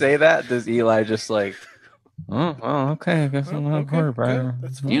 If you say that, does Eli just like, oh, well, okay, I guess I'm not a quarterback. Good.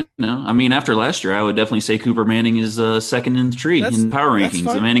 That's fine. I mean, after last year, I would definitely say Cooper Manning is second in the tree in power that's rankings,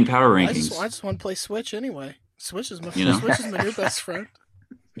 fine. the Manning power I rankings. just want to play Switch anyway. Switch is my know? new best friend.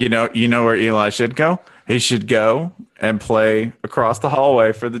 You know where Eli should go? He should go and play across the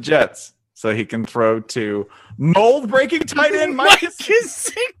hallway for the Jets, so he can throw to mold-breaking tight end Mike.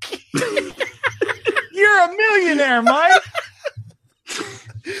 Gesicki. You're a millionaire, Mike.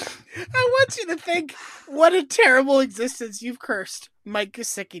 I want you to think what a terrible existence you've cursed Mike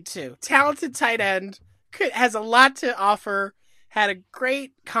Gesicki to. Talented tight end, has a lot to offer, had a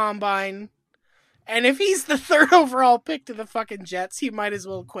great combine, and if he's the 3rd overall pick to the fucking Jets, he might as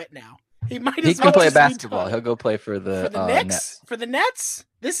well quit now. He He can play basketball. He'll go play for the Knicks? Nets. For the Nets?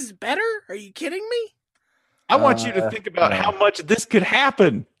 This is better? Are you kidding me? I want you to think about how much this could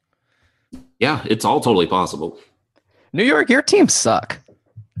happen. Yeah, it's all totally possible. New York, your teams suck.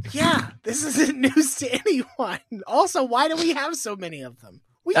 Yeah, this isn't news to anyone. Also, why do we have so many of them?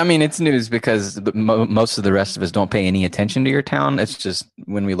 I mean, it's news because most of the rest of us don't pay any attention to your town. It's just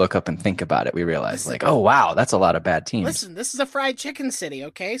when we look up and think about it, we realize, like, oh, wow, that's a lot of bad teams. Listen, this is a fried chicken city,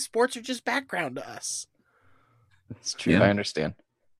 okay? Sports are just background to us. It's true. Yeah. I understand.